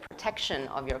idea of protection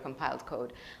of your compiled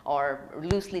code, or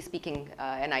loosely speaking,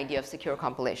 an idea of secure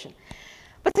compilation.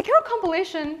 But secure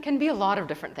compilation can be a lot of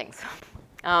different things.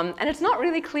 And it's not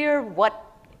really clear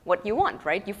what you want,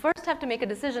 right? You first have to make a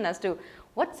decision as to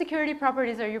what security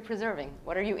properties are you preserving?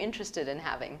 What are you interested in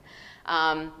having?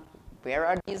 Where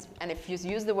are these? And if you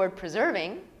use the word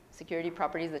preserving, security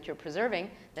properties that you're preserving,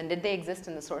 then did they exist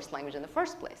in the source language in the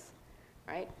first place,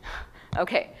 right?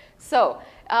 Okay, so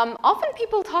often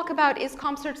people talk about, is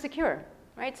CompCert secure,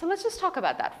 right? So let's just talk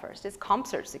about that first. Is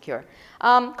CompCert secure?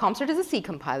 CompCert is a C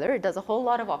compiler. It does a whole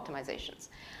lot of optimizations.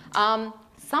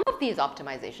 Some of these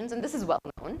optimizations, and this is well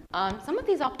known, some of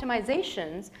these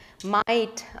optimizations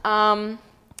might,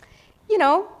 you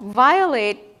know,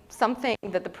 violate something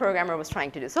that the programmer was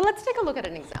trying to do. So let's take a look at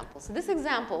an example. So this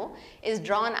example is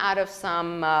drawn out of some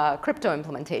crypto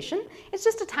implementation. It's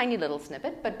just a tiny little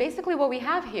snippet, but basically what we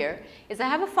have here is I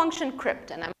have a function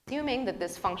crypt, and I'm assuming that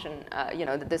this function, you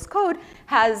know, that this code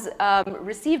has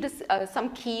received some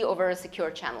key over a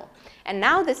secure channel. And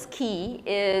now this key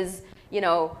is, you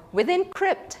know, within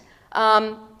crypt.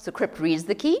 So crypt reads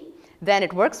the key, then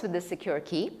it works with this secure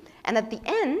key, and at the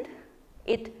end,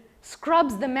 it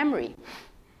scrubs the memory.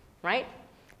 Right?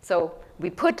 So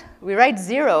we write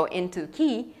 0 into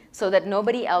key so that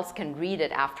nobody else can read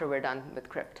it after we're done with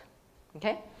crypt.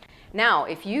 Okay? Now,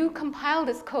 if you compile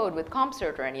this code with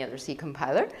CompCert or any other C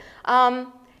compiler,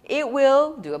 it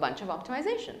will do a bunch of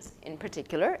optimizations. In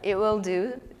particular, it will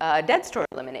do dead store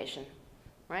elimination.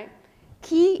 Right?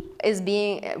 Key is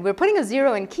we're putting a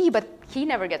 0 in key, but key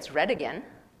never gets read again,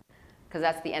 because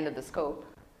that's the end of the scope.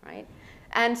 Right?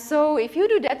 And so if you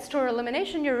do dead store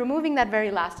elimination, you're removing that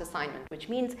very last assignment, which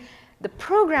means the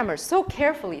programmer so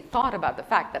carefully thought about the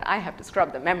fact that I have to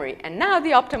scrub the memory, and now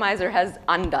the optimizer has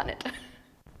undone it.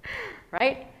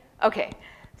 Right? Okay.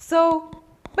 So,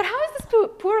 but how is this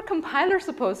poor compiler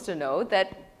supposed to know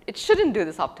that it shouldn't do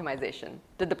this optimization?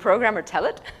 Did the programmer tell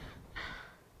it?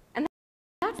 And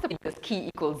that's the point, this key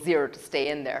equals 0 to stay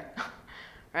in there.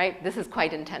 Right? This is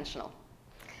quite intentional,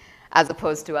 as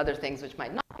opposed to other things which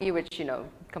might not be, which, you know,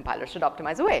 compilers should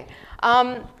optimize away.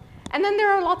 And then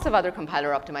there are lots of other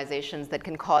compiler optimizations that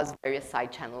can cause various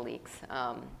side channel leaks.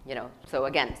 You know, so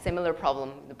again, similar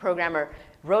problem. The programmer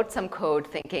wrote some code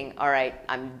thinking, all right,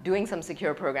 I'm doing some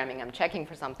secure programming, I'm checking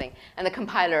for something, and the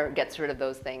compiler gets rid of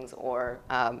those things or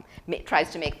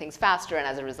tries to make things faster, and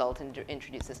as a result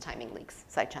introduces timing leaks,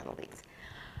 side channel leaks.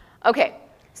 Okay,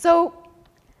 so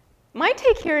my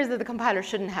take here is that the compiler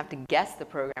shouldn't have to guess the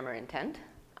programmer intent.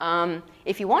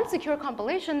 If you want secure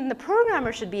compilation, the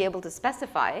programmer should be able to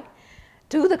specify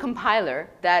to the compiler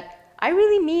that I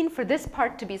really mean for this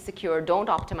part to be secure, don't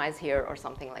optimize here, or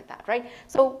something like that, right?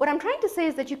 So what I'm trying to say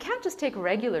is that you can't just take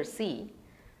regular C,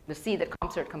 the C that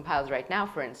CompCert compiles right now,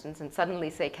 for instance, and suddenly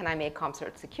say, can I make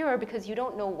CompCert secure? Because you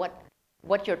don't know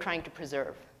what you're trying to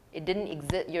preserve. It didn't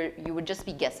exist. You would just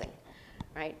be guessing,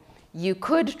 right? You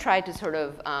could try to sort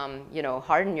of, you know,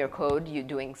 harden your code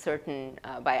doing certain,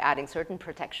 by adding certain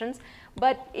protections,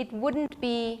 but it wouldn't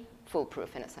be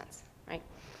foolproof in a sense, right?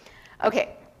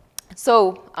 Okay,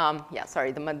 so yeah,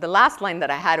 sorry, the last line that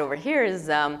I had over here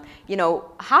is, you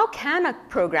know, how can a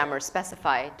programmer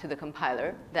specify to the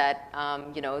compiler that,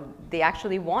 you know, they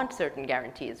actually want certain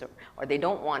guarantees or they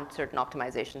don't want certain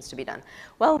optimizations to be done?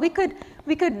 Well, we could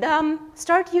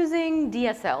start using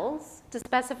DSLs to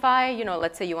specify, you know,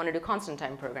 let's say you want to do constant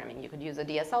time programming, you could use a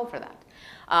DSL for that.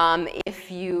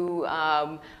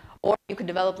 Or you could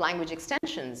develop language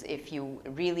extensions if you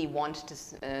really want to,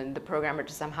 the programmer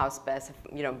to somehow specify,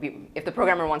 you know, if the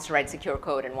programmer wants to write secure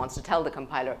code and wants to tell the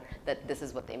compiler that this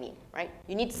is what they mean, right?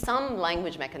 You need some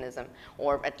language mechanism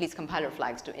or at least compiler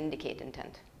flags to indicate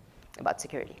intent about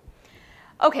security.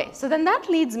 Okay, so then that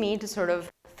leads me to sort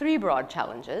of 3 broad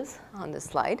challenges on this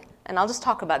slide, and I'll just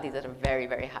talk about these at a very,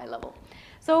 very high level.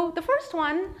 So the first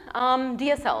one,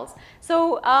 DSLs.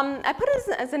 So I put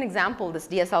as an example this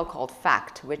DSL called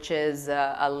FACT, which is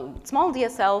a small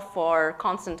DSL for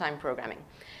constant time programming.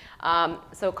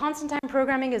 So constant time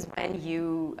programming is when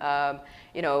you,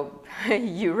 you know,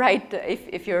 you write,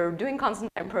 if you're doing constant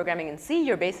time programming in C,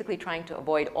 you're basically trying to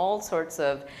avoid all sorts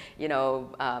of, you know,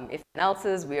 if and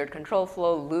else's, weird control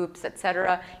flow, loops,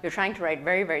 etc. You're trying to write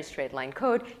very, very straight line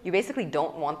code. You basically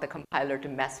don't want the compiler to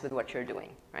mess with what you're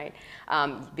doing, right?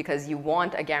 Because you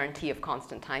want a guarantee of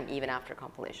constant time even after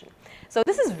compilation. So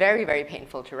this is very, very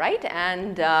painful to write,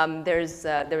 and there was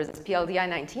this PLDI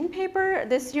 19 paper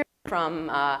this year from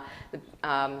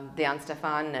Dejan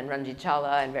Stefan and Ranjit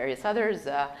Chawla and various others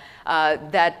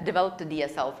that developed a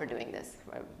DSL for doing this.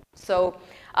 So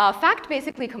FACT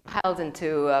basically compiles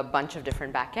into a bunch of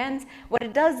different backends. What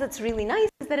it does that's really nice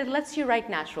is that it lets you write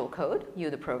natural code, you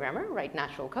the programmer, write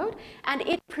natural code, and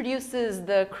it produces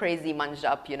the crazy munged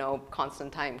up, you know,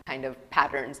 constant time kind of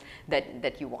patterns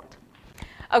that you want.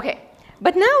 Okay.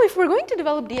 But now if we're going to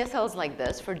develop DSLs like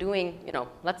this for doing, you know,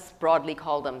 let's broadly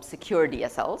call them secure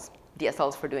DSLs,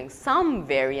 DSLs for doing some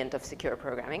variant of secure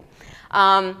programming,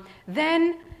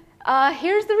 then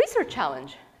here's the research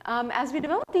challenge. as we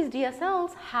develop these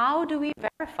DSLs, how do we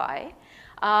verify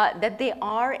that they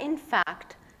are in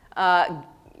fact,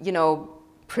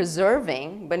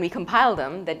 preserving, when we compile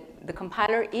them, that the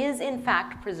compiler is in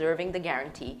fact preserving the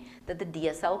guarantee that the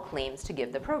DSL claims to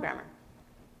give the programmer?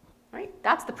 Right?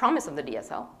 That's the promise of the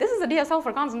DSL. This is a DSL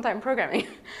for constant time programming.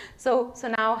 So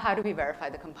now how do we verify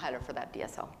the compiler for that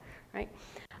DSL? Right?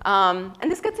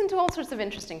 And this gets into all sorts of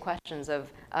interesting questions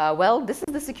of, well, this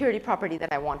is the security property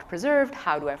that I want preserved.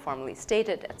 How do I formally state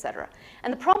it, et cetera?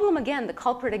 And the problem again, the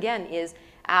culprit again, is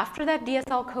after that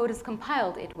DSL code is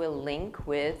compiled, it will link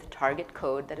with target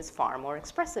code that is far more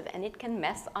expressive, and it can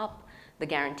mess up the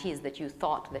guarantees that you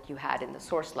thought that you had in the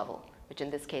source level, which in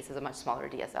this case is a much smaller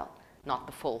DSL, not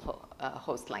the full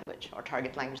host language or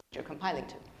target language that you're compiling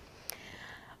to.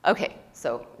 Okay,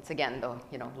 so it's again the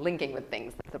linking with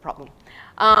things that's the problem.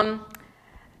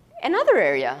 Another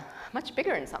area, much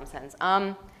bigger in some sense.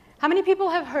 How many people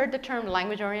have heard the term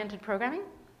language-oriented programming?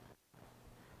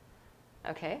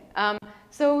 Okay,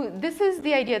 so this is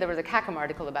the idea. There was a CACM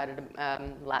article about it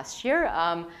last year.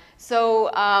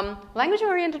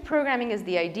 Language-oriented programming is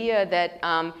the idea that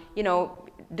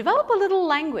develop a little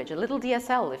language, a little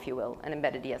DSL, if you will, an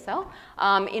embedded DSL,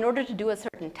 in order to do a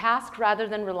certain task rather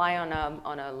than rely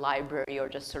on a library or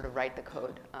just sort of write the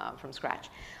code from scratch.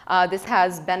 This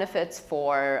has benefits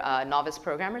for novice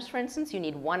programmers, for instance. You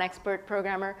need one expert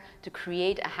programmer to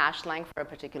create a hash lang for a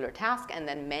particular task, and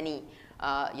then many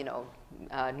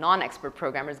non-expert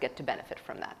programmers get to benefit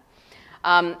from that.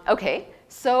 Okay,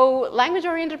 so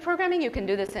language-oriented programming, you can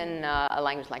do this in a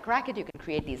language like Racket. You can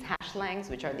create these hash langs,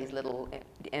 which are these little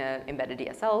embedded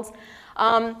DSLs.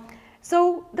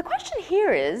 So the question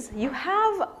here is, you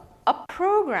have a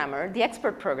programmer, the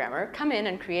expert programmer, come in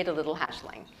and create a little hash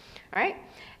lang. All right?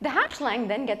 The hash lang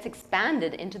then gets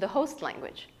expanded into the host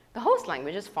language. The host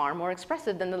language is far more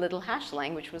expressive than the little hash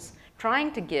lang, which was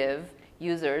trying to give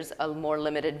users a more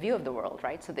limited view of the world,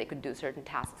 right? So they could do certain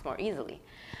tasks more easily.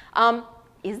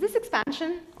 Is this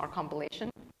expansion or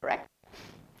compilation correct?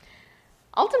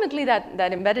 Ultimately,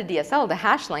 that embedded DSL, the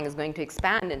hash lang, is going to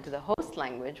expand into the host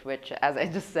language, which, as I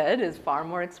just said, is far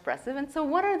more expressive. And so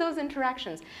what are those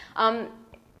interactions?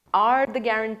 Are the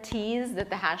guarantees that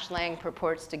the hash lang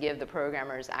purports to give the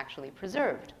programmers actually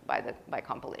preserved by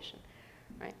compilation?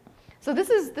 Right? So this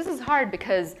is hard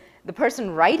because the person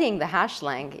writing the hash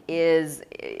lang is,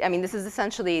 I mean, this is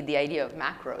essentially the idea of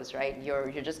macros, right?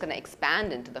 You're just going to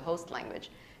expand into the host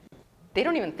language. They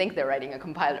don't even think they're writing a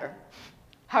compiler.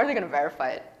 How are they going to verify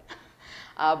it?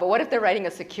 But what if they're writing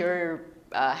a secure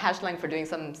hash lang for doing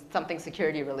something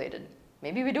security related?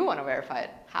 Maybe we do want to verify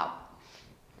it. How?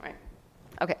 Right?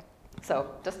 Okay,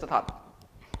 so just a thought.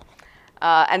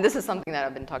 And this is something that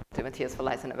I've been talking to Matthias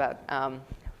Verleisen about.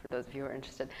 Those of you who are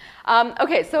interested.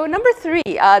 Okay, so number 3,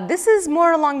 this is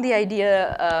more along the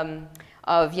idea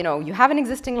of, you have an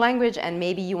existing language and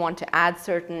maybe you want to add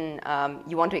certain,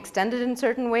 you want to extend it in a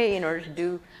certain way in order to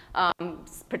do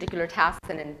particular tasks,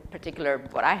 and in particular,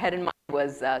 what I had in mind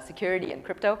was security and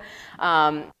crypto.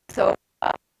 So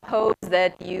suppose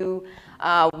that you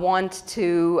want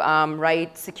to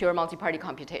write secure multi-party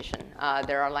computation.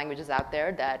 There are languages out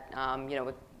there that,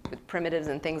 with primitives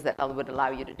and things that would allow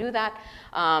you to do that.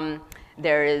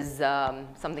 There is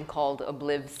something called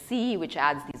obliv-C, which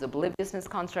adds these obliviousness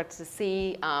constructs to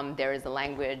C. There is a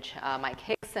language Mike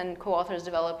Hicks and co-authors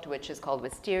developed, which is called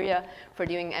Wisteria for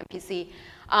doing MPC.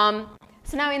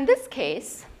 So now in this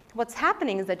case, what's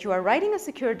happening is that you are writing a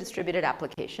secure distributed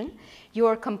application.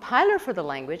 Your compiler for the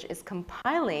language is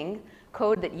compiling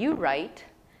code that you write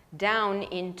down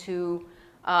into,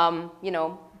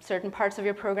 certain parts of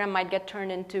your program might get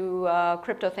turned into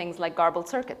crypto things like garbled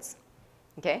circuits,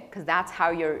 okay? Because that's how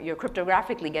you're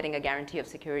cryptographically getting a guarantee of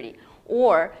security.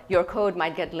 Or your code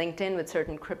might get linked in with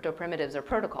certain crypto primitives or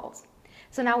protocols.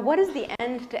 So now what is the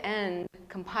end-to-end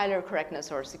compiler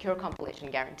correctness or secure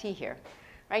compilation guarantee here?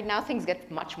 Right now things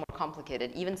get much more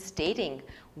complicated. Even stating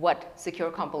what secure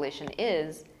compilation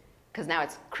is, because now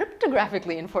it's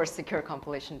cryptographically enforced secure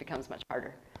compilation, becomes much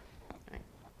harder. Right.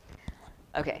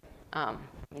 Okay.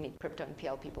 We need crypto and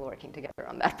PL people working together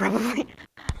on that, probably.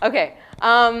 Okay,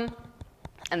 and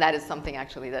that is something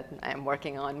actually that I am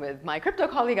working on with my crypto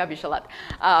colleague Abi Shalat.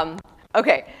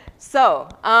 Okay, so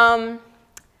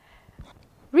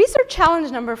research challenge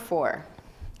number 4.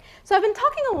 So I've been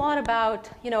talking a lot about,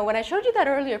 when I showed you that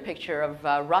earlier picture of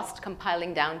Rust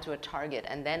compiling down to a target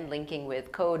and then linking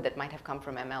with code that might have come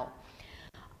from ML.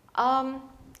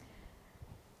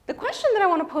 The question that I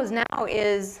want to pose now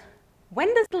is,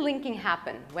 when does the linking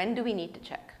happen? When do we need to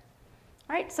check?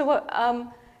 All right, so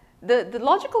the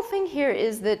logical thing here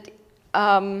is that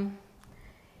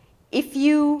if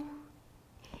you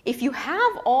If you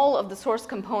have all of the source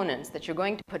components that you're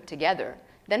going to put together,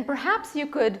 then perhaps you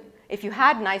could, if you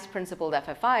had nice principled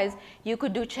FFIs, you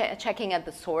could do checking at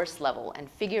the source level and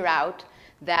figure out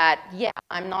that, yeah,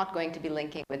 I'm not going to be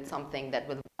linking with something that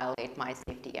will violate my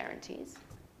safety guarantees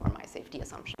or my safety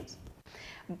assumptions.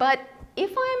 But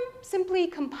if I'm simply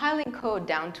compiling code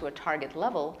down to a target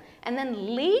level and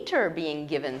then later being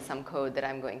given some code that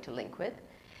I'm going to link with,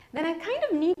 then I kind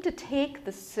of need to take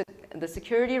the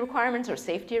security requirements or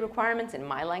safety requirements in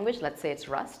my language, let's say it's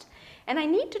Rust, and I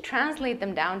need to translate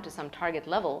them down to some target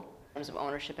level in terms of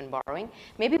ownership and borrowing.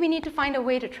 Maybe we need to find a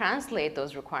way to translate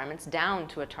those requirements down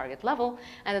to a target level,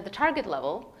 and at the target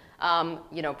level,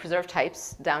 preserve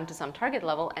types down to some target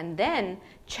level, and then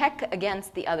check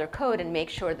against the other code and make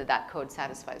sure that that code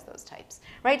satisfies those types,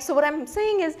 right? So what I'm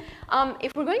saying is,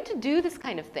 if we're going to do this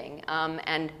kind of thing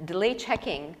and delay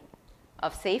checking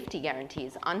of safety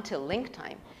guarantees until link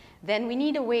time, then we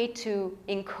need a way to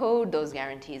encode those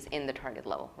guarantees in the target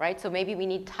level, right? So maybe we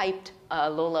need typed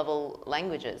low-level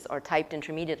languages or typed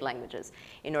intermediate languages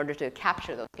in order to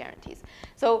capture those guarantees.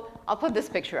 So I'll put this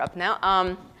picture up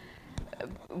now.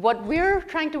 What we're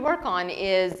trying to work on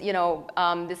is,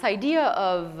 this idea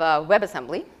of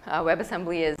WebAssembly.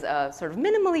 WebAssembly is a sort of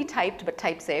minimally typed but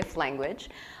type-safe language.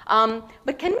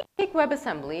 But can we take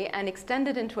WebAssembly and extend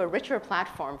it into a richer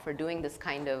platform for doing this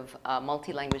kind of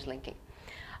multi-language linking?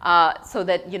 So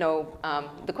that,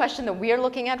 the question that we're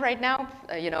looking at right now,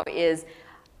 is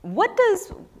what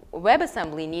does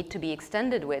WebAssembly need to be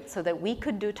extended with so that we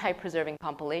could do type-preserving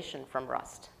compilation from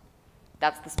Rust?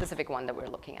 That's the specific one that we're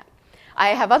looking at. I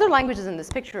have other languages in this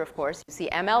picture, of course. You see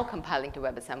ML compiling to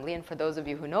WebAssembly, and for those of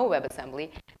you who know WebAssembly,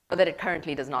 know that it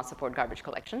currently does not support garbage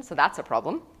collection, so that's a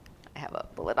problem. I have a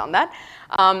bullet on that.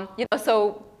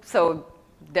 So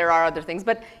there are other things,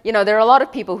 but there are a lot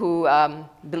of people who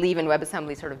believe in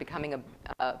WebAssembly sort of becoming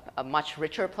a much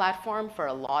richer platform for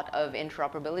a lot of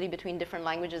interoperability between different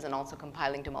languages and also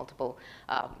compiling to multiple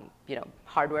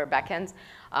hardware backends.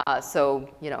 So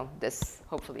this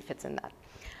hopefully fits in that.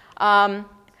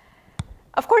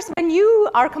 Of course, when you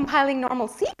are compiling normal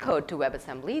C code to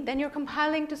WebAssembly, then you're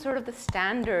compiling to sort of the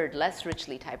standard, less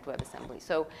richly typed WebAssembly.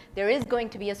 So there is going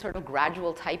to be a sort of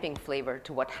gradual typing flavor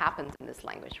to what happens in this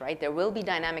language, right? There will be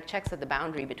dynamic checks at the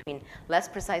boundary between less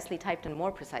precisely typed and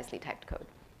more precisely typed code.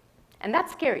 And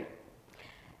that's scary.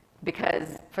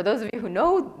 Because for those of you who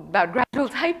know about gradual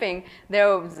typing,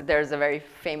 there's a very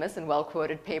famous and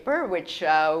well-quoted paper which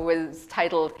was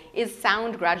titled, "Is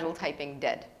Sound Gradual Typing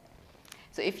Dead?"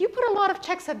 So if you put a lot of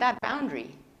checks at that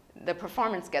boundary, the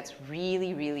performance gets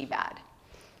really, really bad,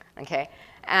 okay?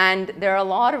 And there are a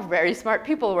lot of very smart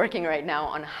people working right now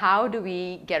on how do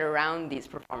we get around these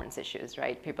performance issues,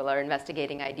 right? People are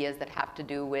investigating ideas that have to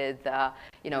do with,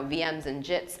 VMs and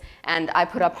JITs. And I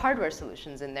put up hardware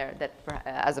solutions in there that,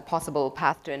 as a possible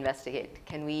path to investigate.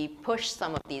 Can we push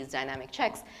some of these dynamic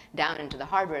checks down into the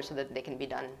hardware so that they can be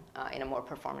done in a more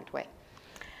performant way?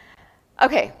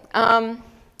 Okay.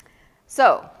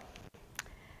 So,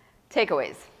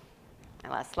 takeaways, my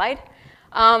last slide.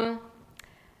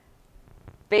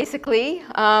 Basically,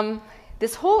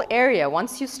 this whole area,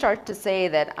 once you start to say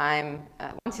that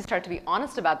once you start to be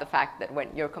honest about the fact that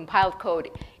when your compiled code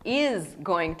is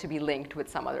going to be linked with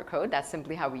some other code, that's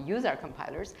simply how we use our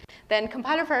compilers, then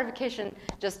compiler verification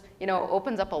just,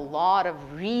 opens up a lot of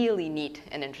really neat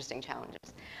and interesting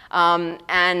challenges.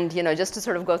 And just to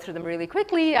sort of go through them really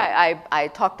quickly, I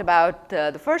talked about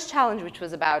the first challenge, which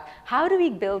was about how do we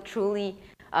build truly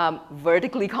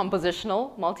vertically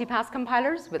compositional multi-pass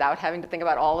compilers without having to think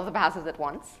about all of the passes at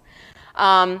once.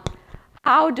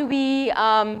 How do we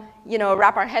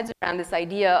wrap our heads around this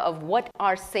idea of what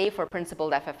are safe or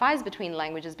principled FFIs between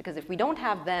languages? Because if we don't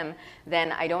have them,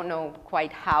 then I don't know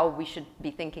quite how we should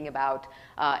be thinking about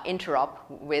interop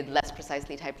with less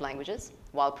precisely typed languages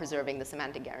while preserving the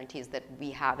semantic guarantees that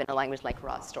we have in a language like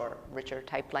Rust or richer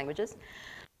typed languages.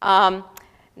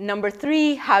 Number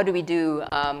 3, how do we do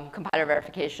compiler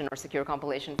verification or secure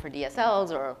compilation for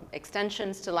DSLs or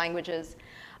extensions to languages?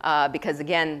 Because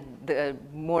again, the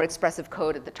more expressive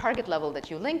code at the target level that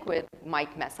you link with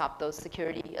might mess up those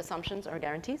security assumptions or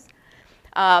guarantees.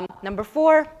 Number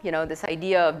 4, this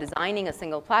idea of designing a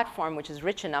single platform which is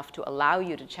rich enough to allow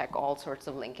you to check all sorts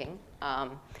of linking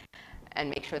and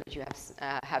make sure that you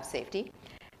have safety.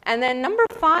 And then number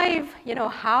 5,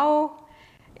 how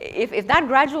if that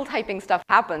gradual typing stuff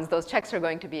happens, those checks are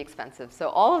going to be expensive. So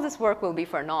all of this work will be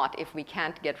for naught if we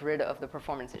can't get rid of the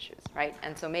performance issues, right?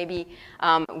 And so maybe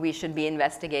we should be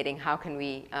investigating how can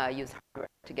we use hardware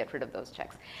to get rid of those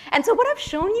checks. And so what I've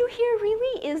shown you here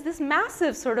really is this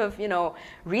massive sort of,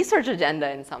 research agenda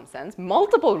in some sense,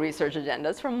 multiple research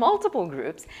agendas from multiple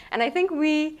groups. And I think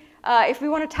if we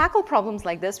want to tackle problems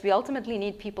like this, we ultimately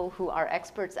need people who are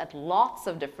experts at lots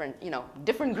of different,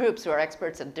 different groups who are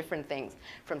experts at different things,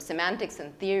 from semantics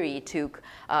and theory to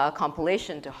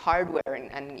compilation to hardware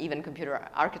and even computer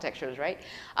architectures, right?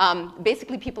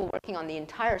 Basically, people working on the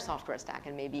entire software stack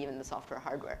and maybe even the software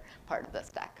hardware part of the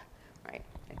stack, right?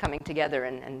 And coming together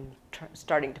and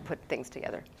starting to put things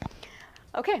together.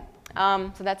 Okay,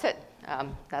 so that's it.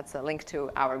 That's a link to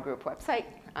our group website,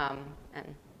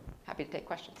 and happy to take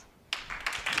questions.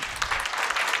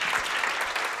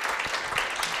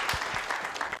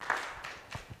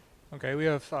 Okay, we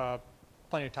have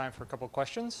plenty of time for a couple of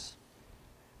questions.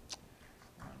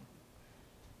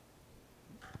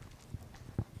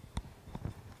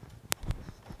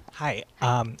 Hi.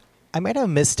 I might have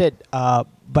missed it,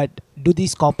 but do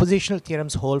these compositional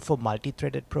theorems hold for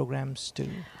multi-threaded programs too?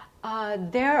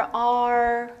 There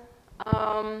are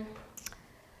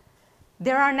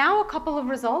now a couple of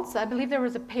results. I believe there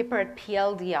was a paper at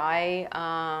PLDI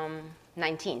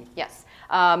 19, yes,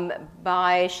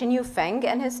 by Xinyu Feng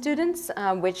and his students,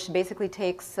 which basically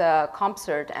takes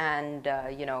CompCert and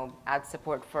adds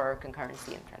support for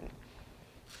concurrency and threading.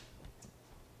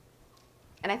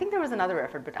 And I think there was another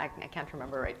effort, but I can't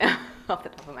remember right now off the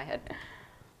top of my head.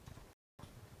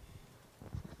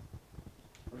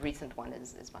 Recent one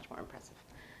is much more impressive.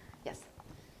 Yes.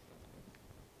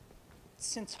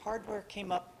 Since hardware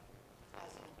came up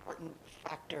as an important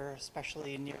factor,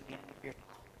 especially near the end of your talk,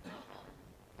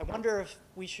 I wonder if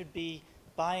we should be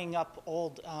buying up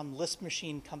old Lisp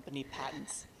machine company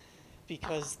patents,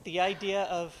 because the idea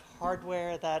of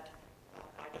hardware that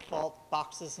by default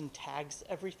boxes and tags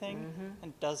everything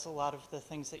and does a lot of the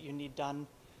things that you need done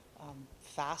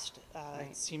fast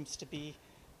Right. seems to be,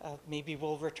 maybe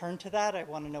we'll return to that. I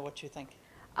want to know what you think.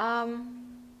 Oh,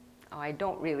 I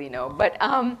don't really know, but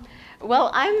well,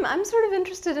 I'm sort of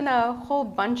interested in a whole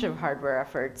bunch of hardware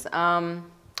efforts.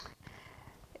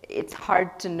 It's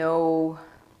hard to know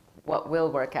what will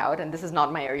work out, and this is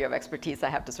not my area of expertise. I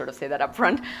have to sort of say that up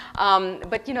front.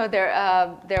 But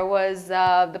there was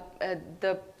a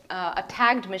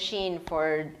tagged machine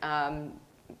for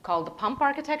called the pump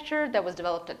architecture that was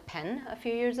developed at Penn a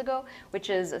few years ago, which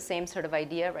is the same sort of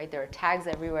idea, right? There are tags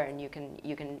everywhere, and you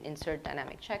can insert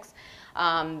dynamic checks.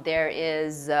 There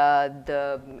is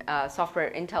the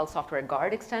Intel Software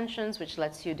Guard extensions, which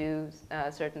lets you do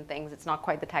certain things. It's not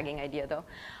quite the tagging idea, though.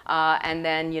 And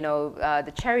then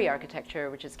the Cherry architecture,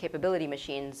 which is capability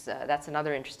machines. That's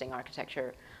another interesting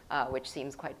architecture, which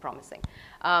seems quite promising.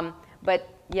 But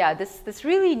yeah, this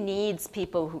really needs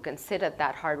people who can sit at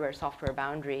that hardware-software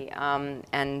boundary and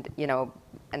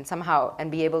somehow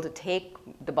be able to take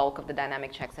the bulk of the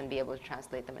dynamic checks and be able to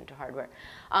translate them into hardware.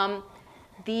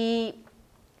 The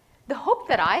hope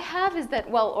that I have is that,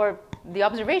 or the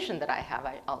observation that I have,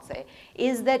 I'll say,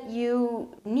 is that you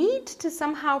need to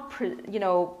somehow,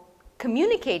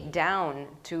 communicate down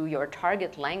to your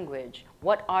target language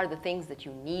what are the things that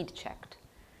you need checked.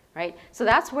 Right? So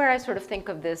that's where I sort of think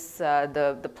of this,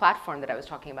 the platform that I was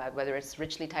talking about, whether it's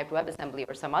richly typed WebAssembly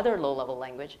or some other low-level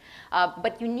language.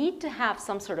 But you need to have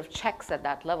some sort of checks at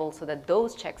that level so that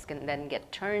those checks can then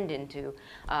get turned into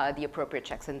the appropriate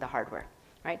checks in the hardware.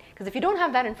 Right? Because if you don't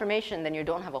have that information, then you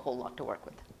don't have a whole lot to work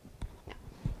with. Yeah.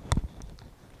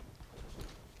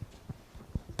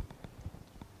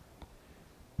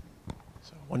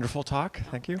 So, wonderful talk.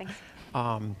 Thank you. Thanks.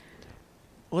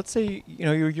 Let's say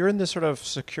you're in this sort of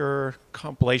secure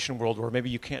compilation world where maybe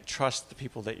you can't trust the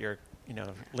people that you're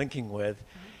linking with.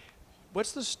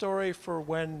 What's the story for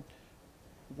when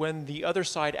the other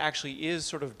side actually is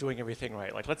sort of doing everything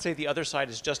right? Like, let's say the other side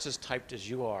is just as typed as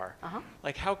you are.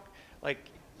 Like how, like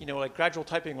gradual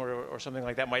typing or something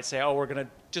like that might say, oh, we're going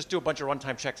to just do a bunch of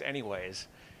runtime checks anyways.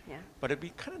 Yeah. But it'd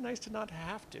be kind of nice to not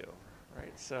have to,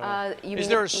 right? So is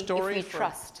there a story if we for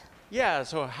trust? Yeah,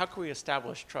 so how can we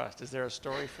establish trust? Is there a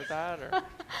story for that? Or?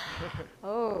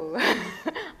 Oh,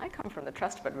 I come from the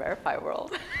trust but verify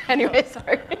world. Anyway,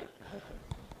 sorry.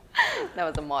 That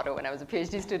was a motto when I was a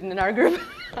PhD student in our group.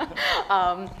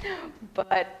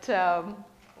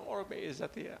 Or is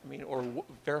that or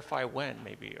verify when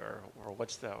maybe, or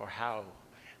what's or how,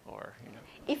 or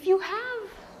If you have,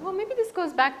 well, maybe this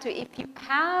goes back to if you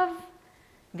have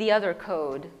the other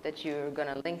code that you're going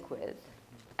to link with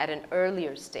at an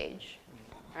earlier stage,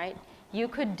 right? You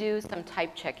could do some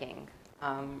type checking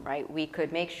right? We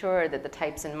could make sure that the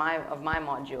types of my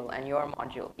module and your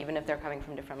module, even if they're coming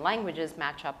from different languages,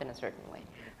 match up in a certain way,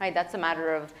 right? That's a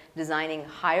matter of designing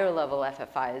higher level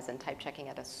FFIs and type checking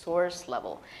at a source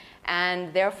level,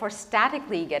 and therefore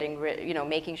statically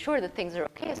making sure that things are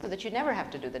okay so that you never have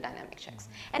to do the dynamic checks.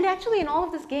 And actually, in all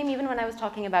of this game, even when I was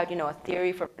talking about a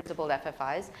theory for principled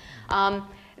FFIs,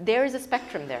 there is a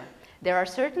spectrum there. There are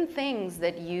certain things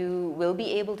that you will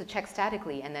be able to check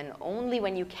statically, and then only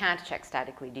when you can't check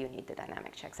statically do you need the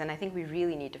dynamic checks. And I think we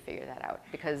really need to figure that out,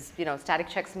 because static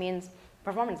checks means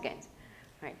performance gains,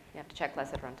 right? You have to check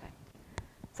less at runtime.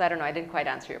 So I don't know, I didn't quite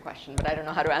answer your question, but I don't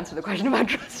know how to answer the question about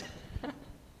trust. If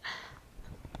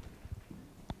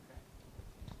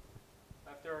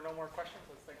there are no more questions,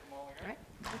 let's thank them all again. All right.